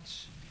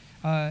thoughts.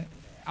 I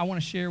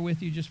want to share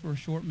with you just for a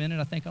short minute.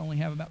 I think I only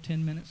have about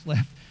 10 minutes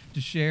left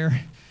to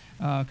share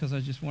because I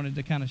just wanted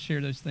to kind of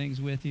share those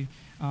things with you.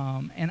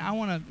 And I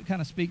want to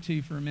kind of speak to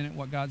you for a minute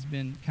what God's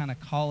been kind of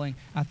calling.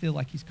 I feel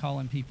like He's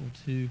calling people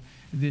to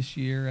this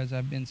year as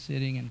I've been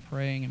sitting and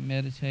praying and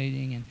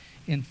meditating and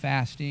in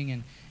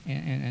fasting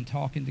and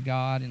talking to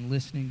God and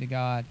listening to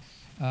God.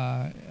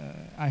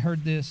 I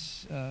heard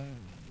this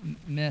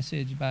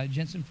message by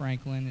Jensen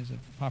Franklin, who's a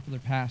popular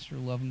pastor,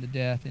 love him to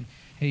death, and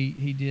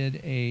he did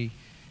a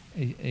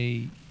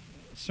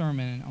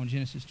sermon on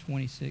Genesis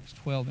 26,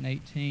 12, and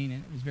 18,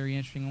 and it was very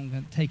interesting. I'm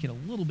going to take it a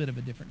little bit of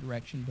a different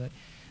direction,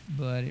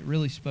 but it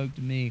really spoke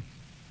to me.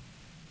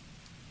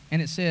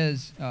 And it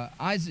says,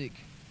 Isaac,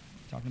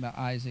 talking about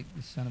Isaac,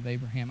 the son of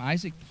Abraham,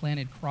 Isaac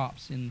planted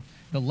crops in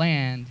the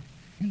land,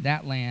 and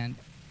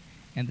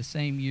the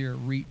same year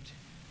reaped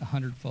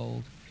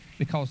 100-fold,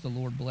 because the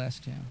Lord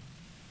blessed him.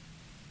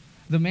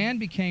 The man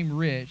became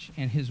rich,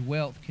 and his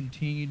wealth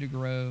continued to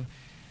grow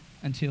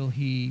until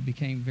he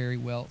became very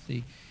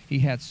wealthy. He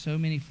had so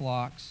many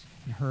flocks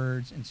and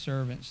herds and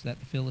servants that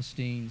the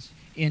Philistines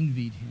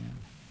envied him.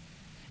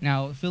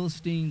 Now, the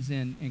Philistines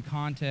in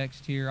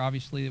context here,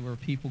 obviously they were a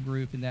people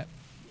group in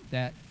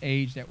that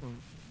age that were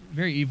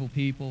very evil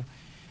people.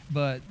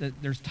 But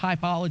there's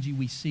typology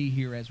we see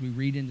here as we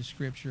read into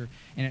Scripture,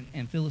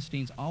 and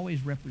Philistines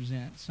always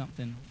represent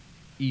something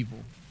evil,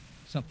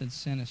 something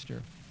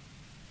sinister.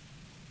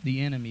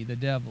 The enemy, the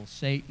devil,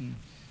 Satan,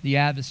 the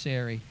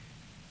adversary.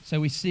 So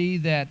we see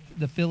that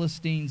the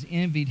Philistines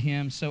envied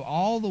him. So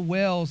all the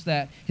wells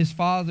that his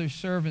father's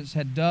servants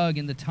had dug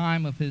in the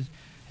time of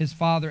his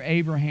father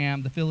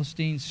Abraham, the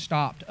Philistines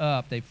stopped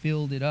up. They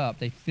filled it up.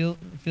 They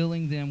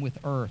filling them with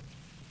earth.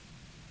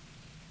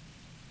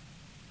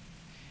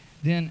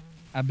 Then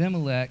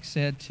Abimelech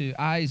said to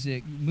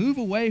Isaac, "Move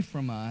away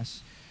from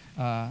us.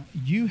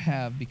 You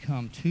have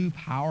become too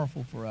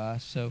powerful for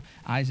us." So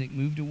Isaac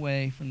moved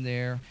away from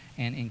there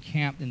and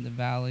encamped in the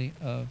valley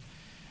of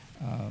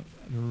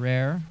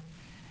Gerar,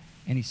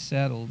 and he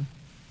settled.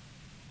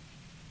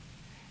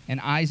 And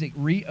Isaac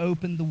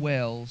reopened the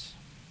wells.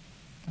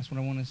 That's what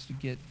I want us to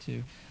get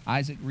to.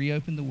 Isaac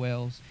reopened the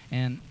wells,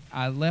 and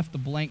I left a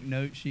blank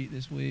note sheet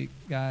this week,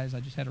 guys.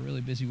 I just had a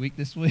really busy week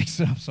this week,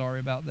 so I'm sorry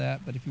about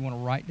that. But if you want to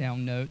write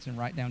down notes and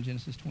write down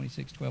Genesis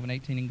 26, 12, and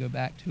 18 and go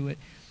back to it.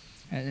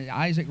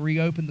 Isaac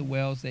reopened the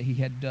wells that he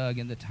had dug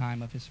in the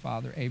time of his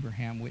father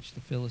Abraham, which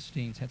the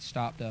Philistines had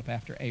stopped up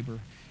after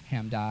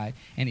Abraham died,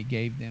 and he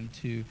gave them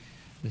to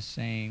the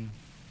same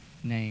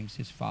names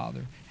his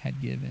father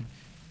had given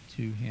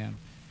to him.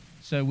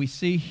 So we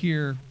see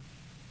here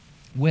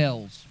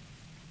wells.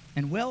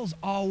 And wells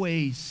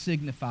always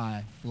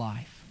signify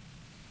life,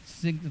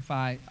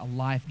 signify a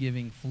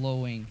life-giving,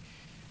 flowing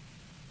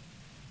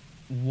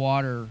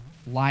water,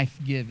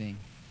 life-giving.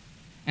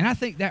 And I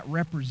think that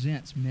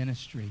represents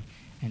ministry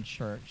and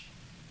church.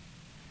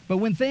 But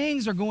when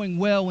things are going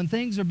well, when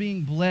things are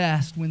being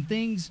blessed, when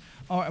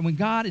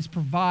God is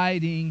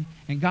providing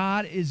and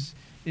God is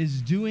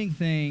doing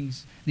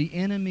things, the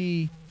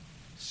enemy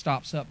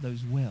stops up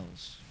those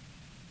wells.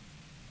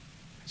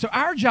 So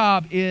our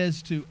job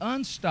is to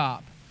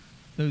unstop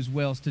those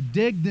wells, to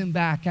dig them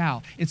back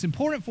out. It's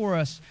important for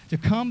us to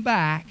come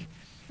back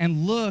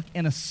and look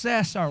and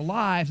assess our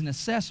lives and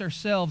assess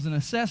ourselves and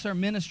assess our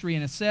ministry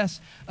and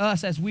assess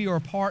us as we are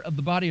a part of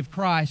the body of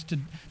Christ,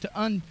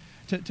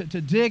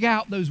 to dig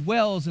out those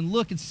wells and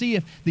look and see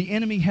if the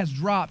enemy has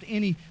dropped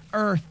any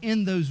earth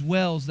in those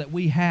wells that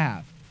we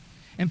have.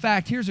 In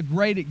fact, here's a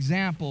great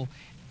example.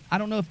 I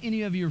don't know if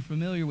any of you are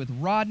familiar with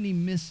Rodney,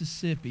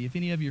 Mississippi. If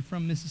any of you are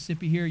from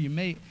Mississippi here, you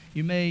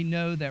may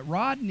know that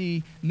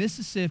Rodney,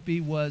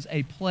 Mississippi was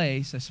a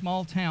place, a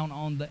small town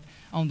on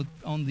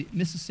the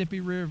Mississippi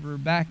River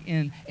back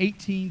in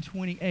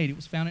 1828. It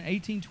was founded in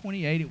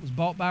 1828. It was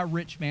bought by a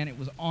rich man. It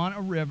was on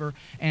a river,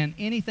 and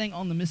anything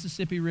on the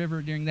Mississippi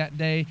River during that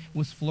day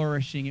was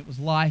flourishing. It was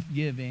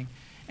life-giving,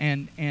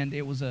 and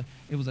it was a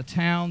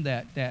town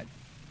that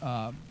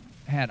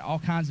had all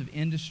kinds of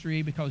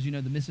industry because,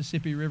 the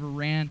Mississippi River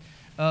ran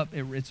up.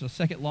 It's the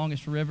second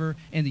longest river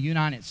in the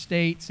United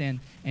States, and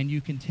you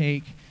can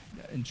take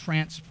and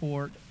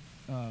transport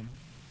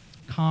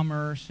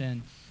commerce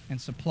and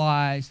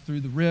supplies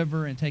through the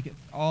river and take it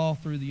all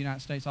through the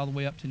United States, all the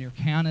way up to near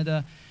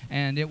Canada.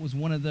 And it was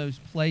one of those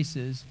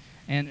places.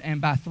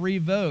 And by 3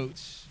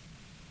 votes,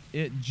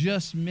 it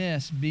just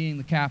missed being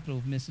the capital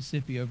of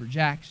Mississippi over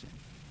Jackson.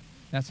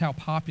 That's how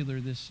popular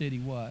this city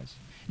was.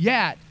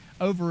 Yet,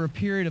 over a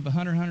period of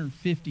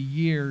 150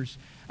 years,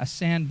 a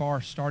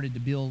sandbar started to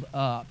build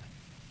up.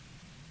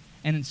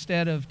 And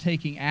instead of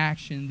taking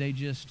action, they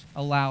just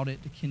allowed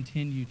it to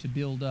continue to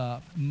build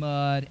up.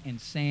 Mud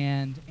and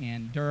sand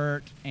and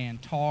dirt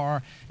and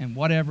tar and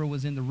whatever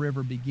was in the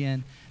river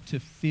began to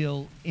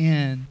fill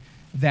in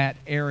that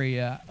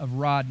area of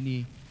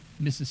Rodney,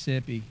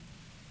 Mississippi.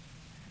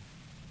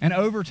 And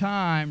over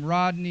time,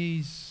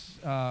 Rodney's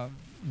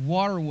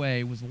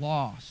waterway was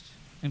lost.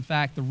 In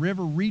fact, the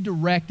river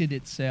redirected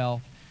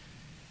itself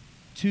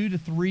 2 to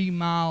 3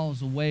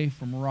 miles away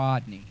from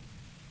Rodney.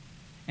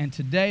 And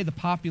today, the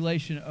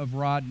population of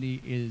Rodney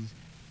is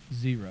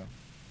 0.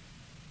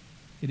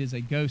 It is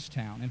a ghost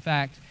town. In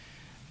fact,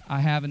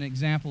 I have an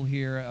example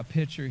here, a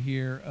picture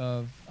here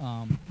of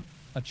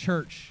a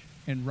church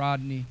in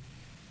Rodney,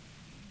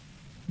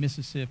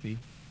 Mississippi.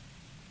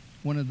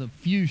 One of the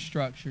few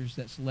structures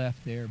that's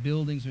left there.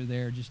 Buildings are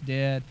there, just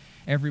dead.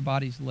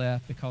 Everybody's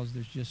left because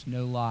there's just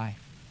no life.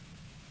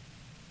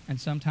 And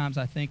sometimes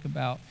I think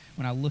about,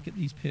 when I look at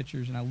these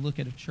pictures and I look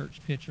at a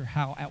church picture,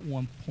 how at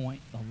one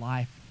point the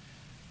life-giving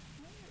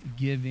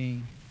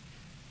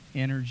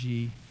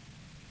energy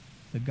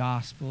the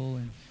gospel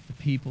and the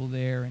people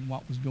there and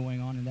what was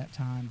going on in that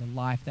time, the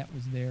life that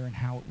was there and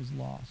how it was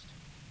lost.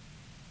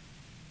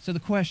 So the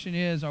question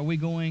is, are we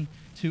going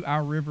to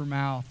our river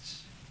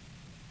mouths?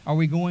 Are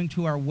we going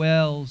to our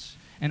wells,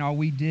 and are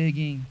we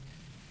digging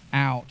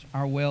out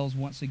our wells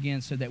once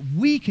again so that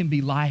we can be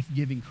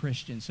life-giving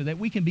Christians, so that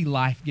we can be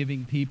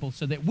life-giving people,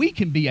 so that we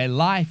can be a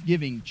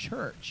life-giving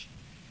church?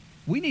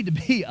 We need to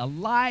be a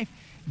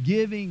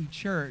life-giving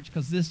church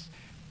because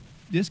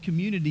this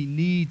community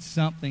needs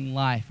something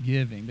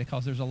life-giving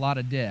because there's a lot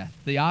of death.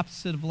 The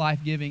opposite of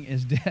life-giving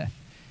is death.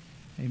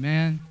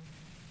 Amen?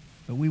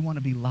 But we want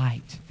to be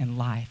light and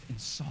life and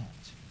salt.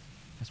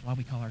 That's why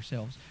we call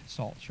ourselves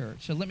Salt Church.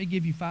 So let me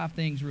give you 5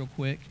 things real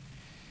quick.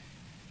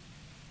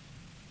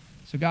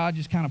 So God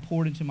just kind of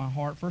poured into my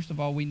heart. First of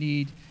all,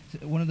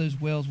 one of those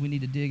wells we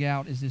need to dig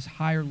out is this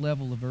higher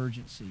level of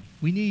urgency.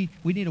 We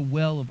need a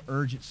well of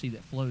urgency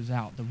that flows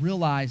out to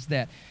realize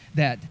that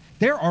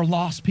there are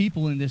lost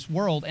people in this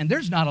world and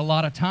there's not a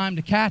lot of time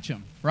to catch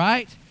them,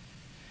 right?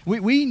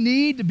 We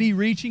need to be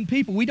reaching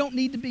people. We don't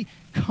need to be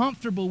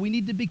comfortable. We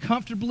need to be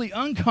comfortably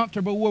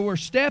uncomfortable where we're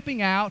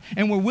stepping out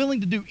and we're willing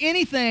to do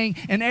anything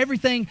and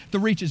everything to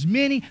reach as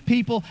many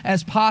people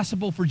as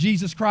possible for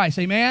Jesus Christ.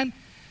 Amen?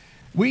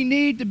 We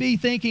need to be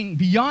thinking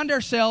beyond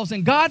ourselves,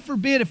 and God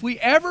forbid if we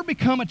ever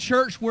become a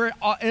church where it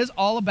is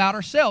all about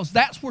ourselves.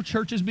 That's where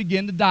churches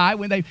begin to die,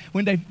 when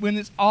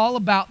it's all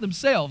about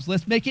themselves.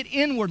 Let's make it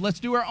inward. Let's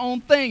do our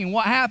own thing. And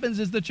what happens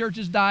is the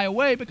churches die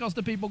away because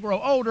the people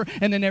grow older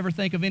and they never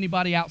think of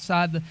anybody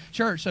outside the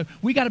church. So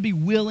we got to be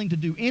willing to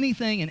do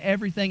anything and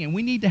everything, and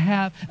we need to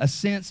have a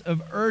sense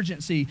of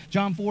urgency.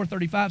 John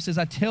 4:35 says,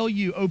 I tell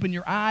you, open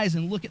your eyes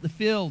and look at the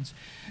fields.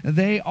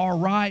 They are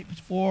ripe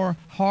for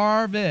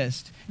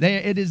harvest.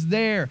 It is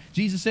there.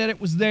 Jesus said it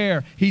was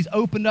there. He's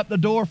opened up the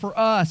door for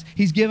us.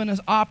 He's given us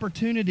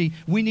opportunity.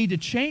 We need to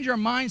change our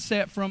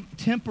mindset from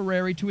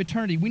temporary to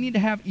eternity. We need to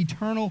have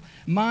eternal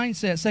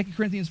mindset. 2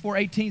 Corinthians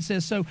 4:18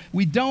 says, so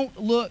we don't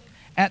look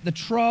at the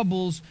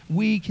troubles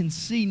we can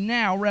see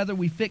now. Rather,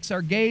 we fix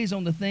our gaze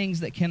on the things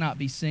that cannot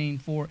be seen,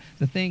 for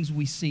the things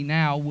we see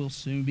now will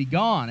soon be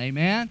gone.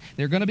 Amen?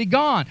 They're going to be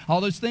gone.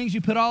 All those things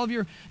you put all of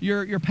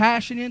your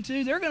passion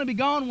into, they're going to be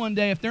gone one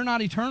day if they're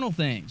not eternal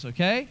things,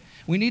 okay?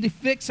 We need to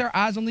fix our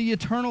eyes on the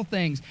eternal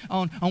things,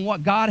 on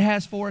what God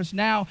has for us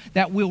now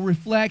that will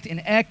reflect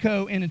and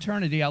echo in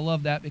eternity. I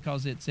love that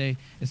because it's a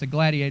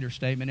gladiator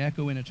statement,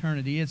 echo in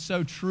eternity. It's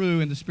so true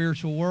in the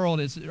spiritual world.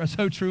 It's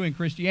so true in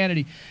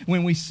Christianity.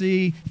 When we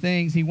see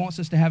things, He wants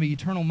us to have an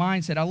eternal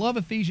mindset. I love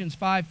Ephesians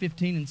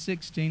 5:15 and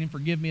 16, and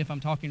forgive me if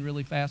I'm talking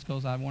really fast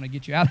because I want to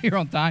get you out of here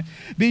on time.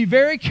 Be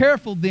very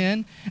careful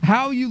then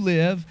how you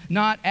live,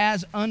 not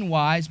as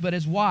unwise, but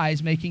as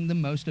wise, making the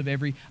most of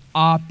every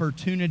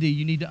opportunity.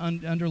 You need to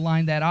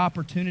underline that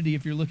opportunity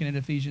if you're looking at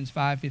Ephesians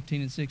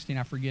 5:15 and 16.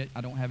 I forget.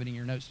 I don't have it in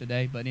your notes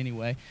today, but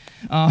anyway.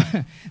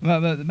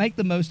 But make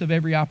the most of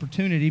every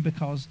opportunity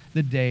because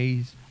the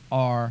days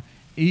are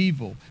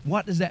evil.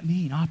 What does that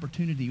mean?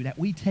 Opportunity. That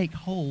we take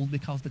hold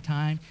because the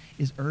time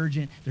is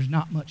urgent. There's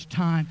not much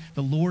time.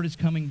 The Lord is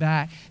coming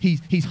back.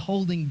 He's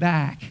holding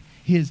back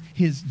His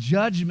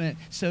judgment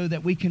so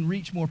that we can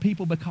reach more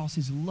people because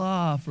His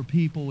love for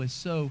people is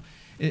so...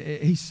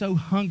 He's so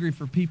hungry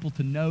for people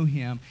to know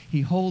Him.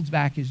 He holds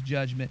back His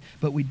judgment,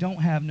 but we don't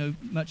have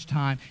much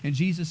time. And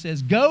Jesus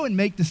says, go and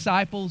make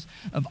disciples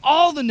of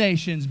all the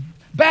nations,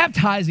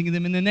 baptizing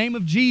them in the name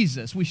of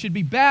Jesus. We should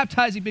be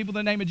baptizing people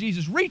in the name of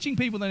Jesus, reaching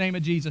people in the name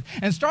of Jesus.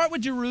 And start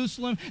with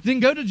Jerusalem, then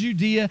go to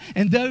Judea,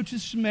 and go to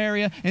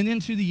Samaria, and then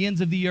to the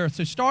ends of the earth.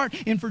 So start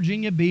in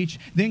Virginia Beach,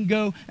 then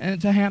go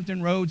to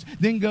Hampton Roads,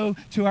 then go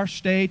to our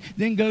state,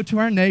 then go to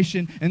our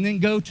nation, and then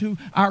go to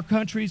our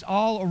countries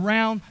all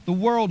around the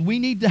world. We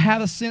need to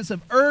have a sense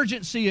of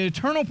urgency, an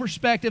eternal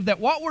perspective that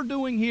what we're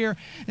doing here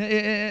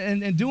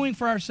and doing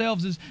for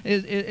ourselves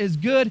is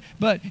good,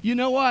 but you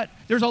know what?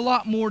 There's a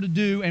lot more to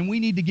do, and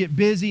we need to get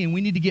busy, and we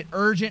need to get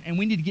urgent, and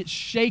we need to get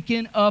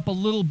shaken up a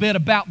little bit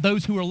about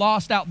those who are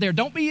lost out there.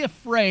 Don't be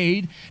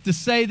afraid to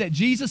say that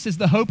Jesus is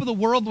the hope of the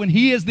world when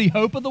He is the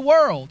hope of the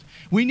world.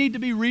 We need to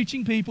be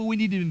reaching people. We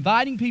need to be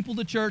inviting people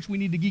to church. We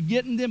need to be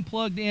getting them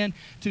plugged in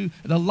to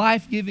the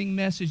life-giving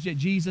message that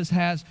Jesus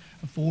has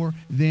for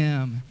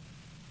them.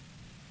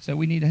 So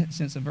we need a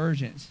sense of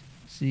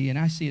urgency. And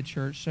I see a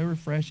church so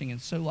refreshing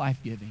and so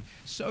life-giving,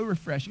 so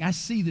refreshing. I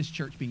see this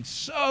church being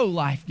so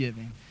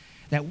life-giving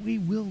that we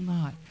will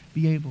not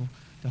be able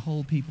to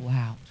hold people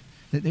out,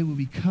 that they will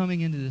be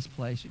coming into this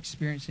place,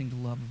 experiencing the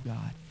love of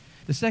God.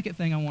 The second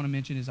thing I want to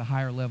mention is a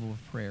higher level of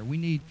prayer. We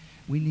need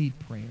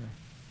prayer.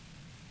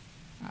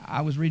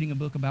 I was reading a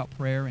book about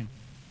prayer, and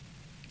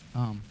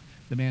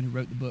the man who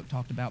wrote the book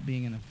talked about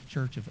being in a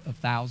church of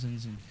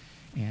thousands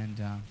and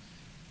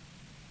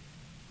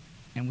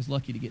was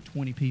lucky to get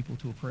 20 people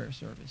to a prayer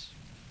service.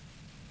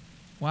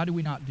 Why do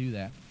we not do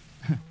that?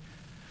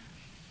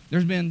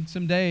 There's been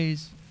some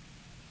days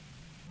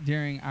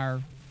during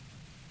our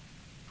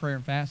prayer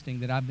and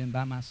fasting that I've been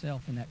by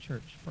myself in that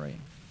church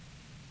praying.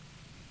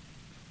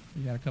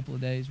 We got a couple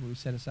of days where we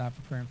set aside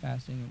for prayer and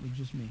fasting, and it was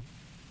just me.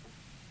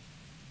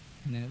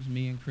 And then it was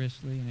me and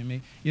Chrisley, and then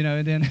me,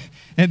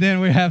 and then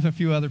we have a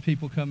few other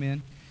people come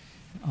in.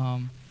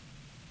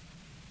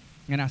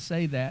 And I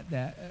say that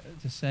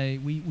to say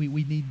we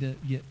need to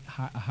get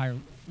a higher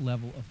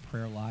level of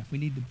prayer life. We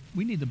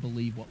need to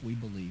believe what we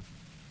believe.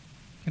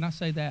 Can I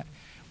say that?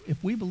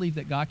 If we believe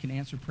that God can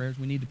answer prayers,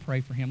 we need to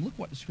pray for him. Look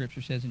what the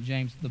scripture says in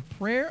James. The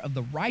prayer of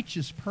the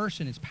righteous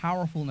person is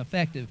powerful and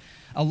effective.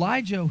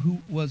 Elijah, who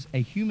was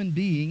a human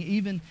being,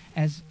 even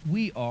as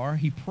we are,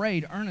 he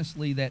prayed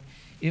earnestly that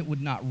it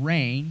would not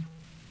rain,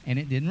 and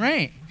it didn't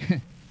rain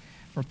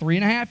for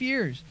 3.5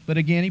 years. But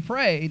again, he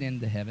prayed,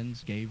 and the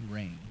heavens gave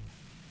rain.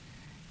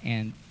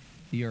 And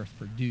the earth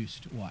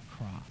produced what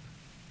crop?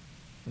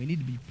 We need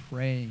to be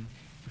praying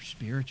for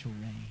spiritual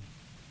rain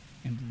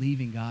and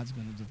believing God's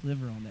going to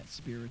deliver on that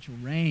spiritual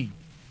rain.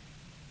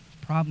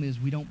 The problem is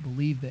we don't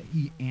believe that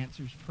he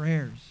answers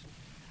prayers.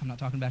 I'm not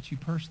talking about you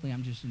personally.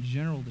 I'm just in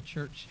general, the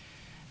church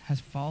has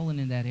fallen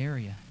in that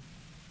area.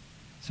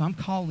 So I'm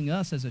calling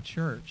us as a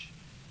church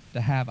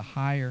to have a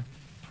higher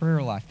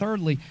prayer life.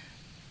 Thirdly,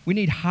 we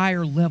need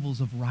higher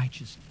levels of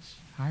righteousness.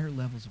 Higher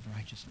levels of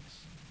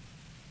righteousness.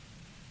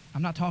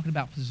 I'm not talking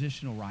about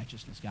positional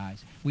righteousness,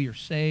 guys. We are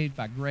saved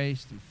by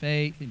grace through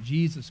faith in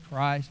Jesus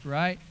Christ,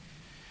 right?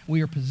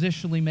 We are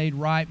positionally made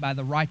right by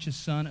the righteous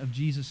Son of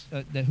Jesus,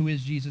 who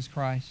is Jesus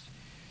Christ.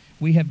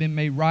 We have been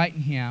made right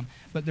in him,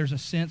 but there's a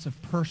sense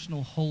of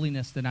personal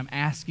holiness that I'm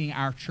asking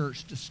our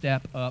church to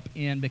step up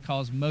in,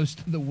 because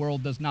most of the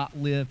world does not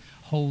live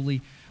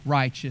holy,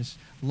 righteous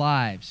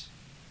lives.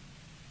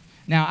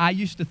 Now, I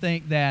used to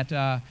think that,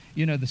 the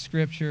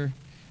scripture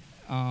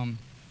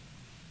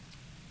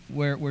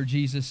where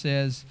Jesus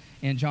says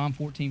in John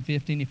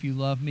 14:15, if you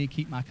love me,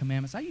 keep my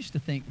commandments. I used to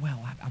think, well,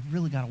 I've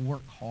really got to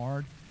work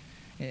hard.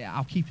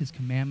 I'll keep his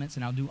commandments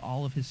and I'll do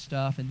all of his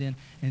stuff, and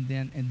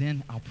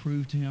then I'll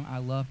prove to him I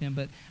love him.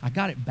 But I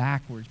got it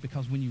backwards,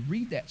 because when you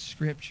read that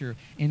scripture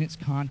in its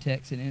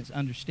context and in its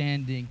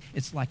understanding,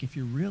 it's like if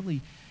you're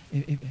really,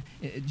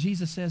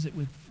 Jesus says it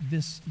with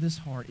this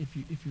heart: if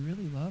you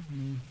really love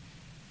me,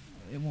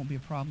 it won't be a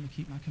problem to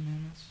keep my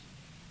commandments.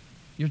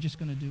 You're just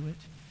going to do it.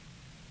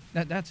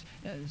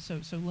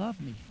 So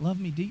love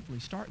me deeply.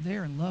 Start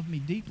there and love me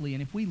deeply.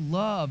 And if we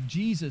love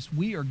Jesus,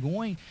 we are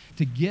going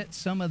to get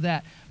some of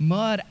that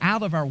mud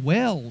out of our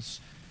wells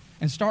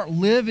and start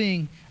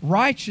living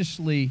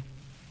righteously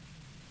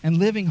and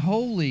living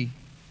holy.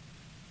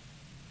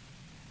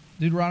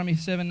 Deuteronomy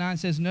 7:9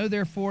 says, "Know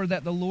therefore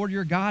that the Lord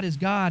your God is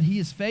God. He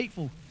is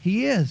faithful."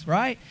 He is,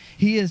 right?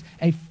 He is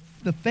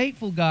the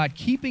faithful God,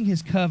 keeping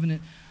his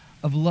covenant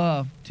of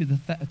love to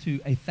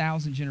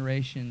 1,000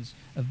 generations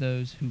of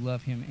those who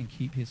love him and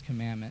keep his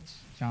commandments.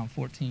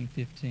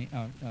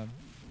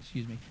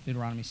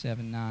 Deuteronomy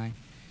 7:9.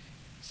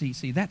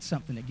 See, that's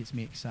something that gets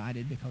me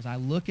excited, because I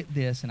look at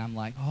this and I'm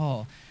like,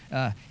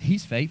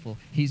 he's faithful,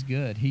 he's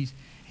good,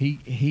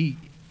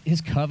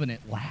 his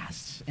covenant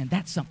lasts, and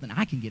that's something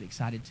I can get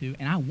excited to,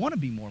 and I want to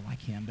be more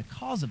like him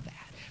because of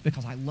that,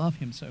 because I love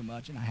him so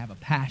much, and I have a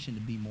passion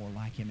to be more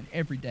like him. And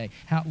every day,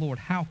 Lord,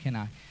 how can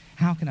I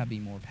be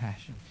more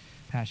passionate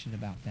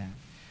about that?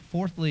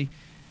 Fourthly,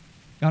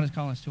 God is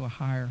calling us to a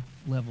higher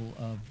level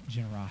of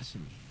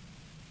generosity.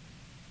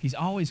 He's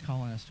always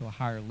calling us to a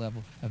higher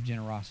level of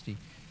generosity.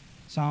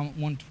 Psalm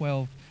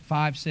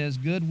 112:5 says,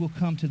 "Good will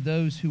come to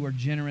those who are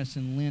generous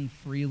and lend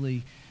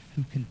freely,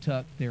 who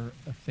conduct their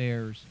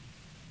affairs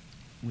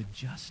with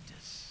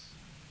justice."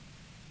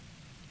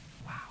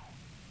 Wow.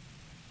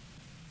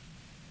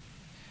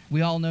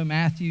 We all know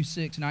Matthew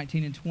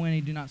 6:19 and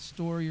 20. "Do not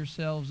store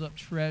yourselves up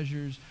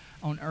treasures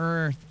on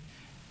earth,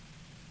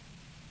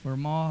 where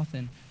moth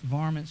and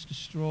varmints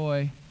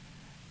destroy,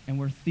 and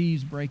where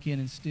thieves break in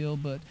and steal,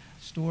 but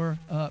store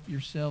up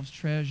yourselves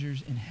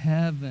treasures in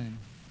heaven."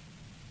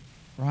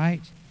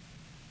 Right?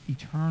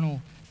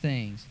 Eternal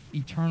things.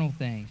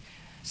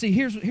 See,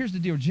 here's the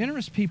deal.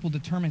 Generous people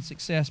determine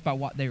success by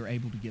what they are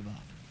able to give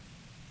up.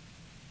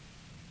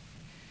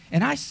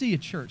 And I see a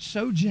church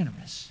so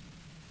generous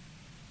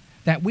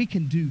that we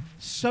can do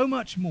so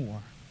much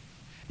more,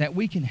 that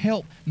we can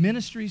help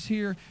ministries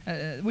here,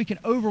 we can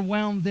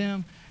overwhelm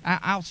them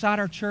outside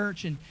our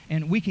church,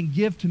 and we can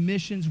give to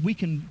missions, we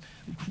can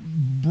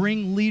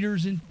bring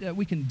leaders in,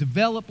 we can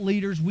develop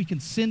leaders, we can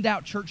send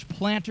out church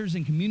planters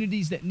in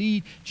communities that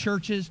need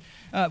churches.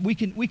 We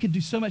can do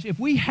so much. If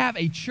we have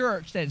a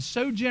church that is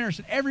so generous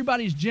and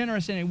everybody's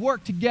generous and they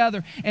work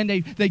together and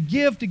they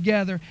give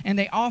together and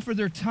they offer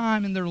their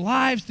time and their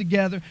lives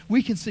together,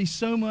 we can see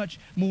so much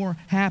more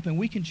happen.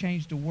 We can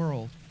change the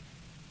world.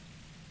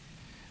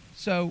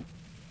 So,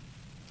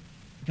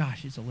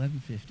 gosh, it's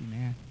 11:50,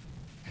 man.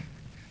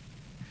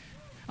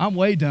 I'm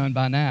way done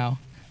by now.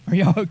 Are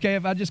y'all okay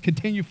if I just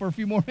continue for a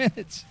few more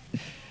minutes?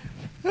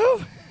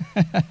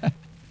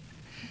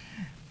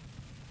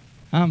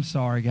 I'm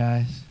sorry,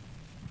 guys,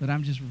 but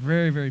I'm just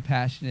very, very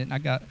passionate, and I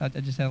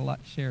just had a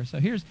lot to share. So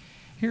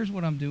here's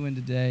what I'm doing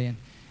today,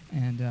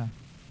 and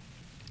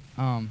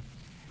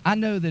I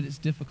know that it's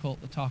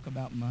difficult to talk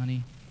about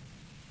money,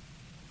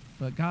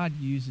 but God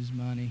uses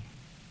money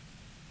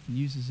and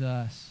uses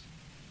us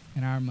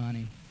and our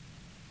money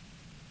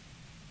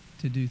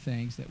to do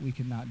things that we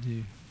could not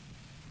do,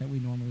 that we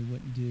normally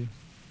wouldn't do.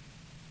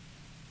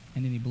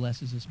 And then he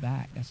blesses us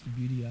back. That's the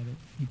beauty of it.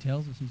 He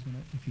tells us he's going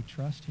to, if you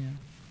trust him.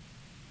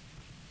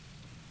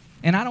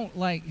 And I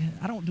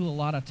don't do a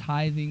lot of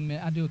tithing.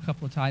 I do a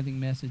couple of tithing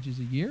messages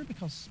a year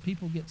because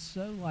people get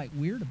so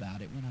weird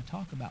about it when I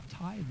talk about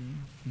tithing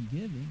and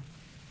giving.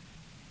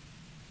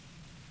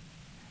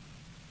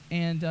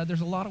 And there's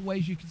a lot of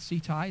ways you can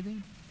see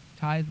tithing.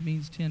 Tithe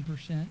means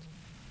 10%.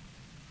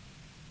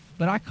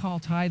 But I call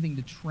tithing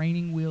the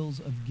training wheels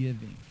of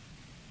giving.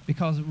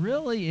 Because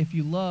really, if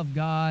you love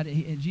God,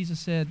 and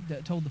Jesus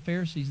told the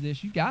Pharisees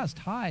this, you guys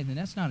tithe, and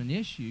that's not an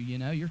issue.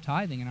 You're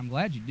tithing, and I'm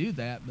glad you do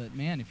that. But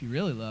man, if you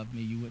really love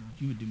me, you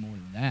would do more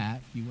than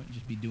that. You wouldn't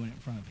just be doing it in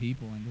front of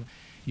people, and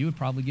you would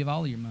probably give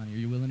all of your money. Are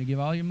you willing to give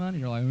all your money?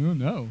 You're like, oh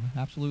no,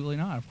 absolutely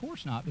not. Of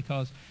course not.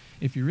 Because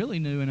if you really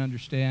knew and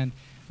understand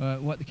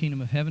what the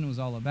kingdom of heaven was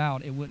all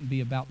about, it wouldn't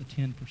be about the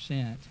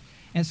 10%.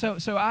 And so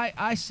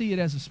I see it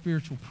as a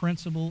spiritual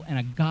principle and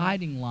a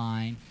guiding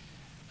line.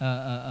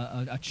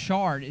 A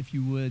chart, if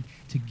you would,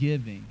 to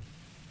giving.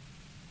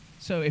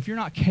 So if you're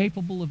not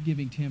capable of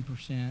giving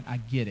 10%, I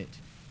get it.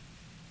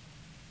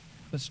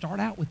 But start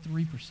out with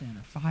 3%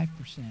 or 5%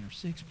 or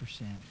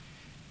 6%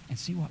 and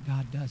see what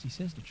God does. He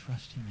says to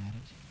trust him at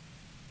it.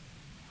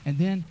 And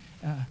then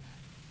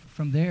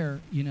from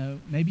there,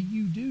 maybe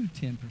you do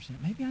 10%.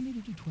 Maybe I need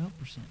to do 12%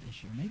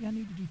 this year. Maybe I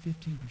need to do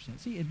 15%.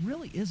 See, it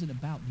really isn't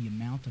about the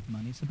amount of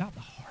money. It's about the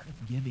heart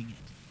of giving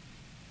it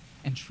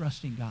and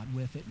trusting God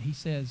with it. And he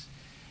says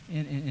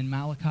in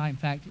Malachi, in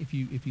fact, if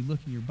you look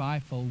in your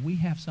bifold, we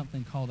have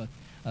something called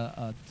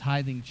a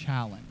tithing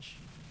challenge.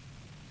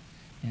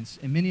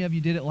 And many of you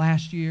did it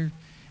last year,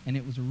 and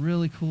it was a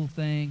really cool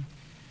thing.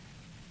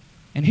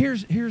 And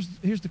here's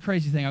the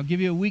crazy thing. I'll give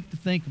you a week to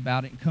think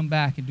about it and come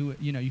back and do it.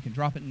 You can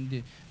drop it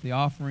in the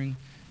offering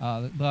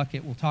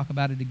bucket. We'll talk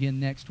about it again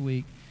next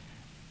week.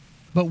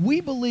 But we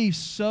believe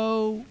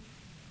so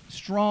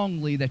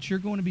strongly that you're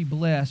going to be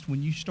blessed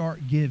when you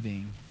start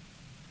giving,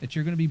 that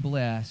you're going to be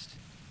blessed,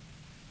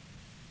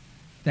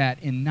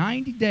 that in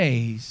 90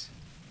 days,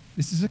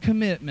 this is a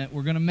commitment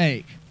we're going to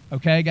make.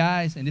 Okay,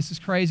 guys? And this is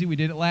crazy. We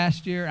did it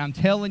last year. I'm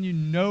telling you,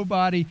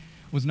 nobody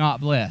was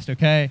not blessed,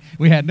 okay?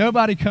 We had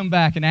nobody come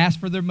back and ask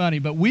for their money,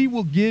 but we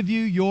will give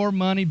you your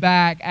money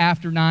back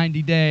after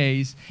 90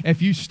 days.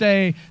 If you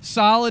stay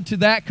solid to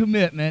that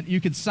commitment,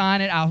 you can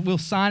sign it. We'll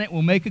sign it.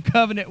 We'll make a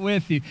covenant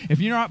with you. If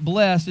you're not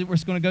blessed, we're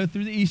just going to go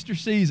through the Easter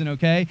season,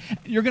 okay?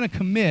 You're going to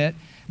commit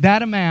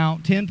that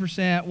amount,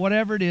 10%,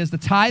 whatever it is, the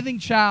tithing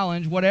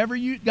challenge, whatever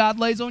God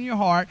lays on your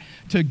heart,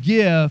 to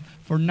give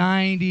for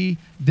 90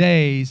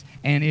 days.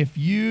 And if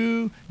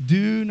you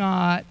do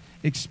not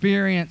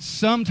experience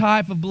some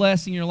type of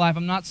blessing in your life,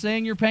 I'm not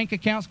saying your bank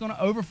account's going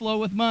to overflow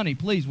with money.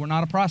 Please, we're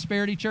not a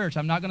prosperity church.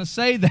 I'm not going to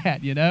say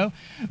that,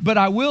 But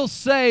I will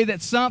say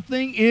that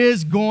something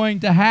is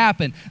going to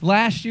happen.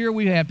 Last year,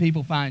 we had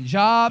people find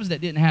jobs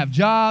that didn't have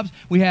jobs.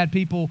 We had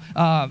people,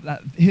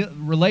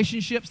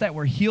 relationships that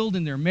were healed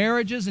in their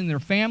marriages, in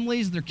their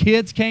families. Their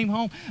kids came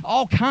home.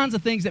 All kinds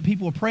of things that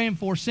people were praying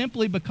for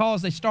simply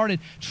because they started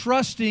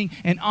trusting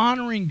and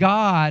honoring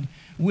God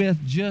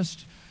with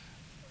just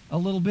a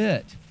little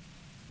bit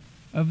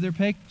of their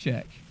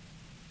paycheck.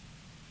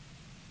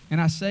 And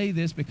I say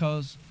this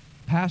because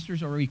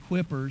pastors are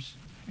equippers,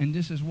 and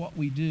this is what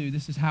we do.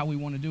 This is how we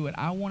want to do it.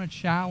 I want to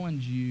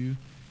challenge you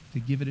to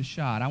give it a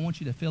shot. I want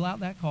you to fill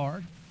out that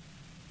card.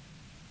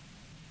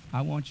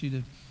 I want you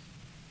to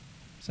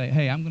say,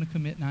 hey, I'm going to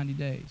commit 90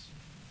 days.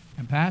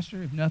 And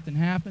pastor, if nothing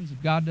happens,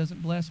 if God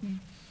doesn't bless me,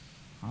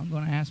 I'm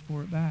going to ask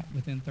for it back.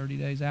 Within 30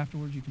 days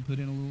afterwards, you can put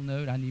in a little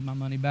note, I need my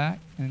money back,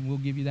 and we'll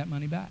give you that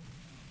money back.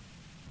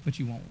 But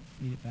you won't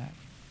need it back,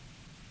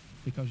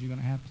 because you're going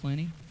to have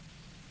plenty.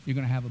 You're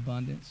going to have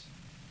abundance.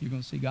 You're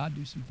going to see God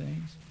do some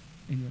things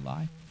in your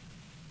life.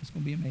 It's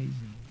going to be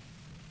amazing.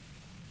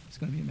 It's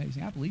going to be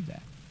amazing. I believe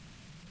that,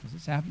 because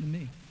it's happened to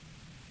me.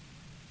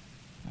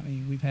 I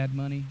mean, we've had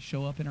money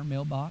show up in our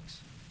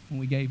mailbox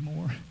when we gave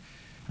more.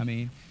 I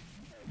mean,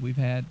 we've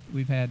had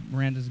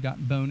Miranda's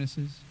gotten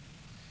bonuses,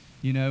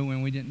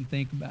 when we didn't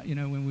think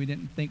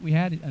we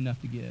had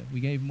enough to give. We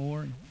gave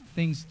more, and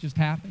things just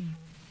happened.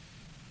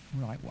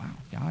 We're like, wow,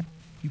 God,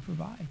 you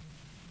provide.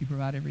 You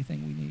provide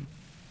everything we need.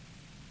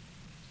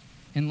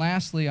 And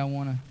lastly, I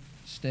want to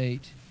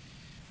state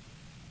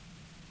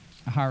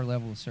a higher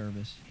level of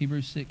service.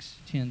 Hebrews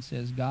 6:10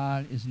 says,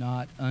 God is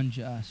not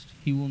unjust.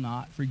 He will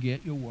not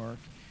forget your work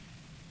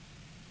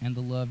and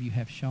the love you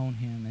have shown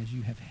him as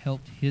you have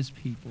helped his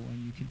people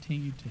and you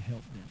continue to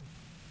help them.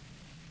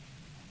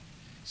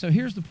 So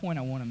here's the point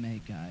I want to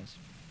make, guys.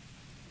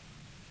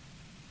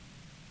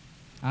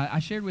 I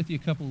shared with you a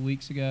couple of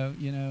weeks ago,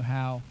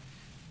 how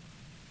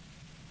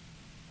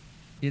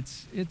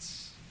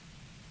it's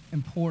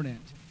important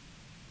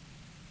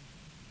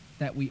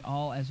that we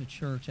all as a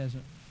church, as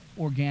an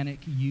organic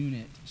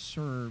unit,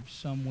 serve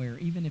somewhere,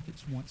 even if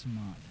it's once a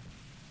month.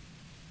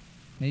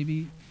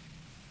 Maybe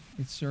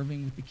it's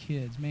serving with the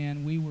kids.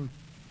 Man, we were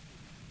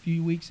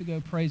few weeks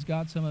ago, praise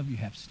God, some of you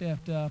have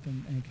stepped up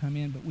and come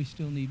in, but we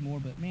still need more.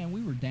 But man,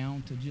 we were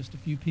down to just a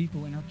few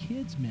people in our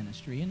kids'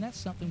 ministry, and that's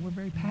something we're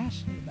very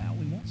passionate about.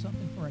 We want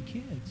something for our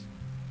kids.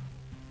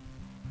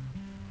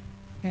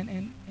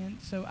 And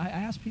so I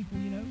ask people,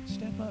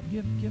 step up,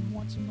 give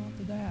once a month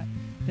of that.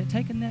 Then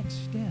take a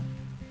next step.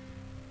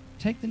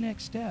 Take the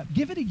next step.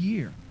 Give it a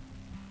year.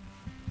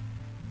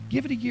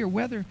 Give it a year,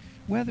 whether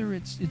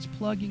it's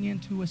plugging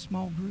into a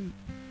small group.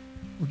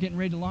 We're getting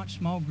ready to launch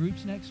small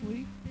groups next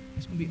week.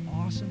 It's going to be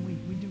awesome.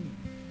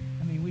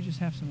 We just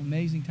have some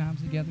amazing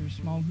times together as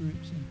small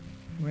groups, and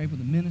we're able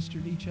to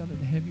minister to each other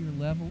at a heavier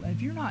level.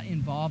 If you're not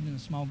involved in a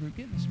small group,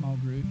 get in a small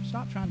group.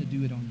 Stop trying to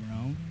do it on your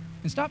own.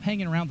 And stop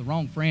hanging around the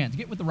wrong friends.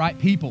 Get with the right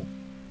people.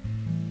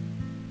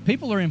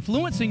 People are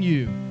influencing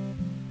you.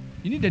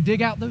 You need to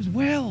dig out those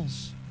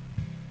wells.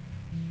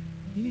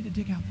 You need to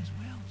dig out those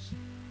wells.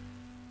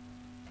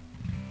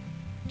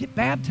 Get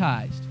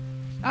baptized.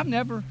 I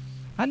never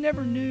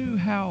knew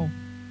how,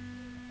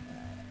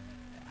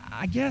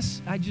 I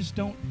guess I just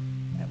don't,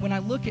 when I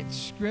look at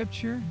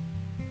Scripture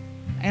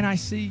and I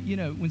see,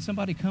 when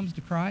somebody comes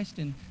to Christ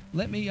and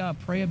let me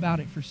pray about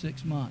it for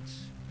 6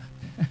 months.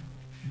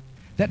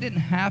 That didn't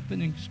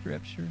happen in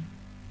Scripture.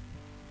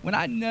 When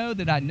I know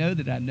that I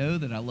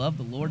love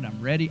the Lord and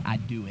I'm ready, I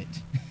do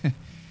it.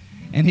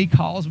 And He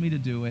calls me to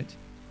do it.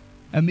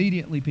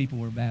 Immediately people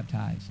were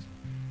baptized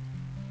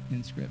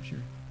in Scripture.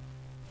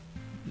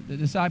 The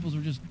disciples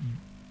were just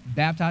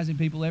baptizing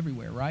people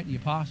everywhere, right? The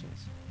apostles.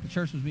 The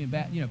church was being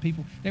baptized.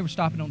 People, they were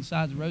stopping on the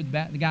sides of the road.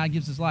 The guy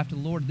gives his life to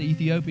the Lord, the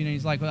Ethiopian, and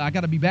he's like, well, I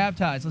got to be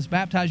baptized. Let's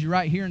baptize you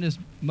right here in this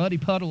muddy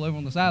puddle over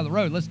on the side of the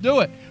road. Let's do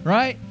it,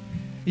 right?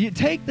 You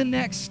take the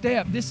next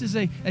step. This is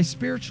a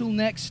spiritual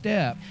next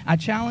step. I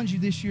challenge you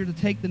this year to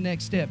take the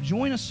next step.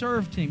 Join a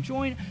serve team.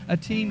 Join a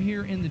team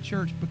here in the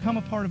church. Become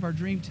a part of our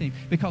dream team,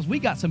 because we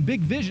got some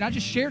big vision. I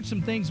just shared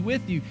some things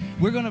with you.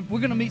 We're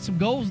gonna meet some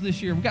goals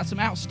this year. We got some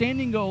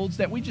outstanding goals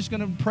that we're just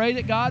gonna pray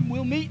that God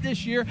will meet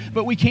this year,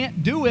 but we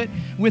can't do it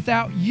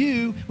without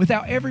you,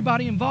 without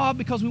everybody involved,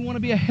 because we want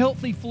to be a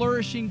healthy,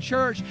 flourishing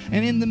church.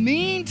 And in the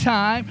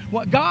meantime,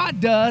 what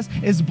God does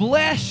is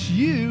bless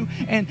you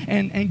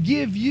and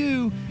give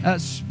you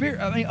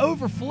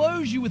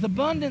overflows you with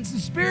abundance and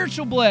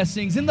spiritual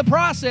blessings in the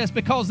process,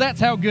 because that's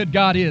how good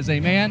God is,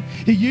 amen?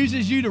 He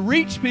uses you to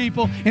reach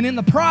people, and in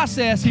the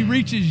process, He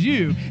reaches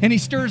you, and He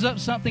stirs up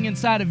something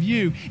inside of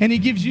you, and He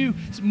gives you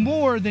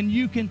more than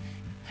you can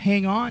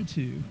hang on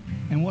to.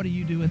 And what do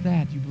you do with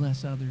that? You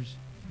bless others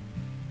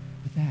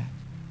with that.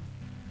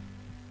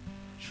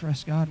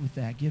 Trust God with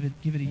that. Give it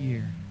a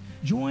year.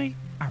 Join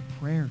our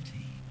prayer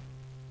team.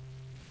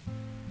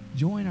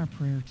 Join our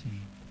prayer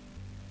team.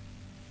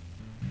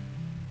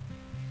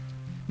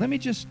 Let me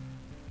just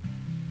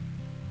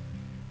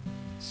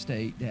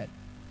state that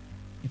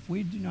if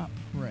we do not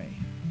pray,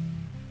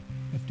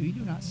 if we do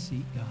not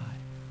seek God,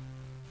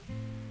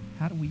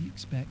 how do we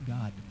expect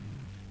God to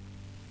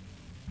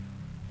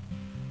move?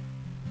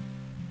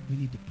 We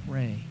need to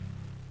pray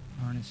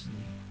earnestly,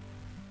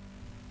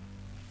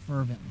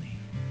 fervently,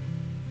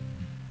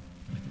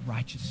 with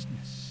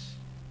righteousness,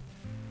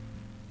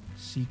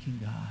 seeking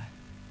God,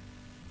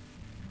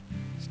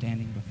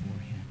 standing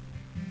before Him.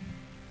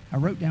 I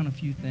wrote down a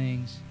few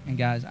things, and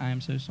guys, I am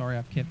so sorry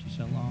I've kept you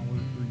so long.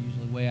 We're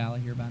usually way out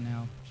of here by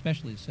now,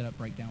 especially to set up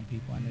breakdown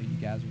people. I know you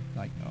guys are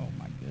like, oh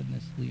my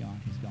goodness,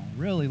 Leon, he's gone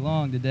really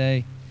long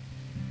today.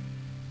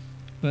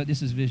 But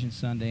this is Vision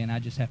Sunday, and I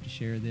just have to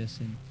share this,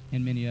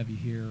 and many of you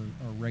here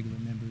are regular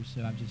members,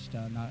 so I'm just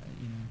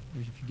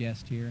there's a few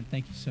guests here, and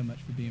thank you so much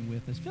for being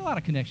with us. Fill out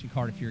a connection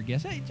card if you're a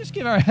guest. Hey, just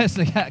give our guests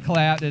a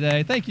clap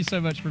today. Thank you so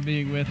much for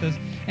being with us.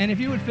 And if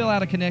you would fill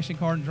out a connection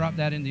card and drop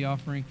that in the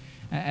offering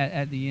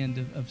at the end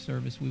of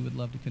service, we would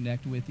love to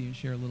connect with you and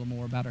share a little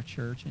more about our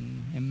church,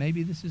 and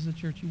maybe this is a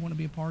church you want to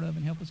be a part of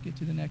and help us get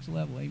to the next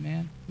level.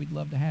 Amen? We'd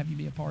love to have you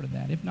be a part of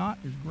that. If not,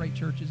 there's great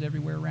churches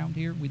everywhere around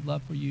here. We'd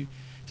love for you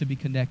to be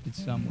connected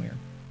somewhere.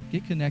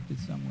 Get connected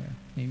somewhere.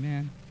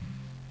 Amen?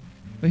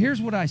 But here's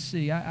what I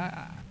see.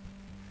 I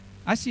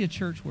see a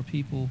church where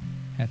people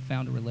have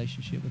found a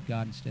relationship with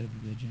God instead of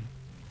religion,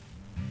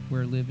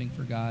 where living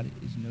for God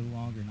is no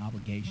longer an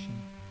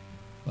obligation,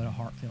 but a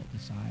heartfelt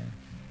desire.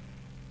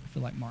 I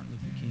feel like Martin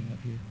Luther King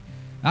up here.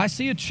 I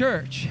see a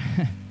church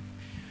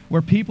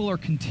where people are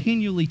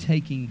continually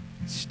taking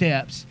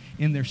steps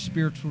in their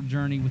spiritual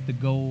journey with the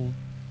goal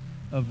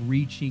of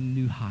reaching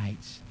new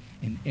heights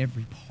in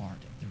every part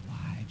of their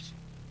lives.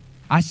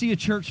 I see a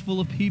church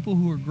full of people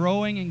who are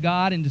growing in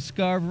God and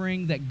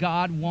discovering that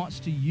God wants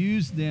to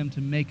use them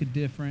to make a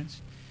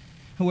difference,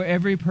 where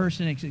every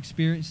person is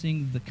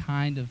experiencing the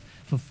kind of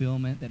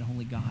fulfillment that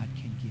only God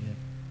can give.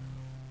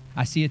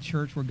 I see a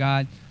church where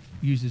God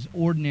uses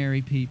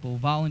ordinary people,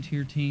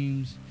 volunteer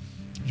teams,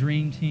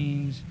 dream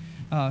teams,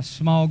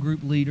 small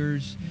group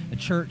leaders, a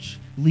church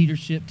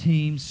leadership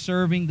team,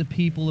 serving the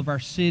people of our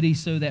city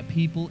so that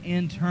people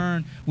in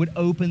turn would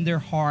open their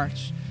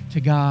hearts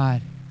to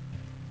God.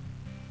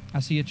 I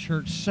see a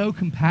church so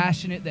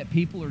compassionate that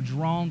people are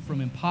drawn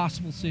from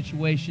impossible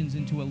situations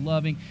into a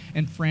loving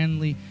and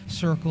friendly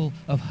circle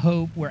of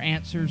hope where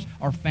answers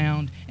are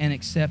found and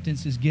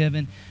acceptance is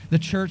given. The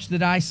church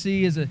that I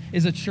see is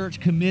a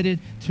church committed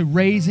to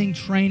raising,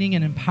 training,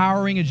 and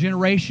empowering a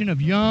generation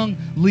of young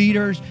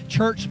leaders,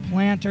 church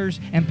planters,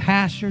 and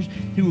pastors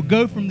who will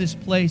go from this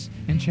place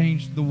and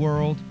change the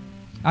world.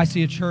 I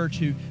see a church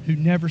who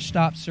never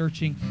stopped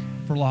searching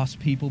for lost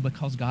people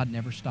because God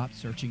never stopped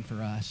searching for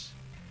us.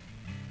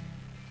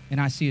 And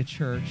I see a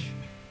church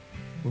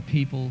where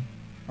people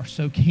are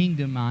so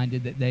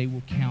kingdom-minded that they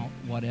will count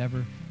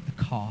whatever the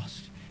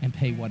cost and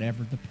pay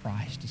whatever the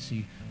price to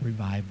see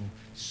revival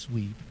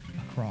sweep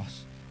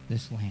across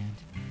this land.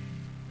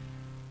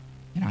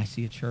 And I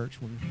see a church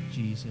where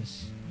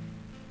Jesus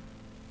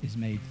is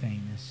made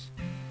famous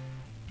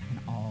and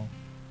all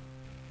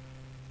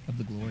of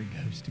the glory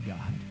goes to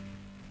God.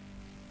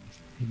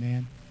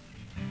 Amen.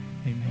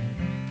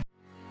 Amen.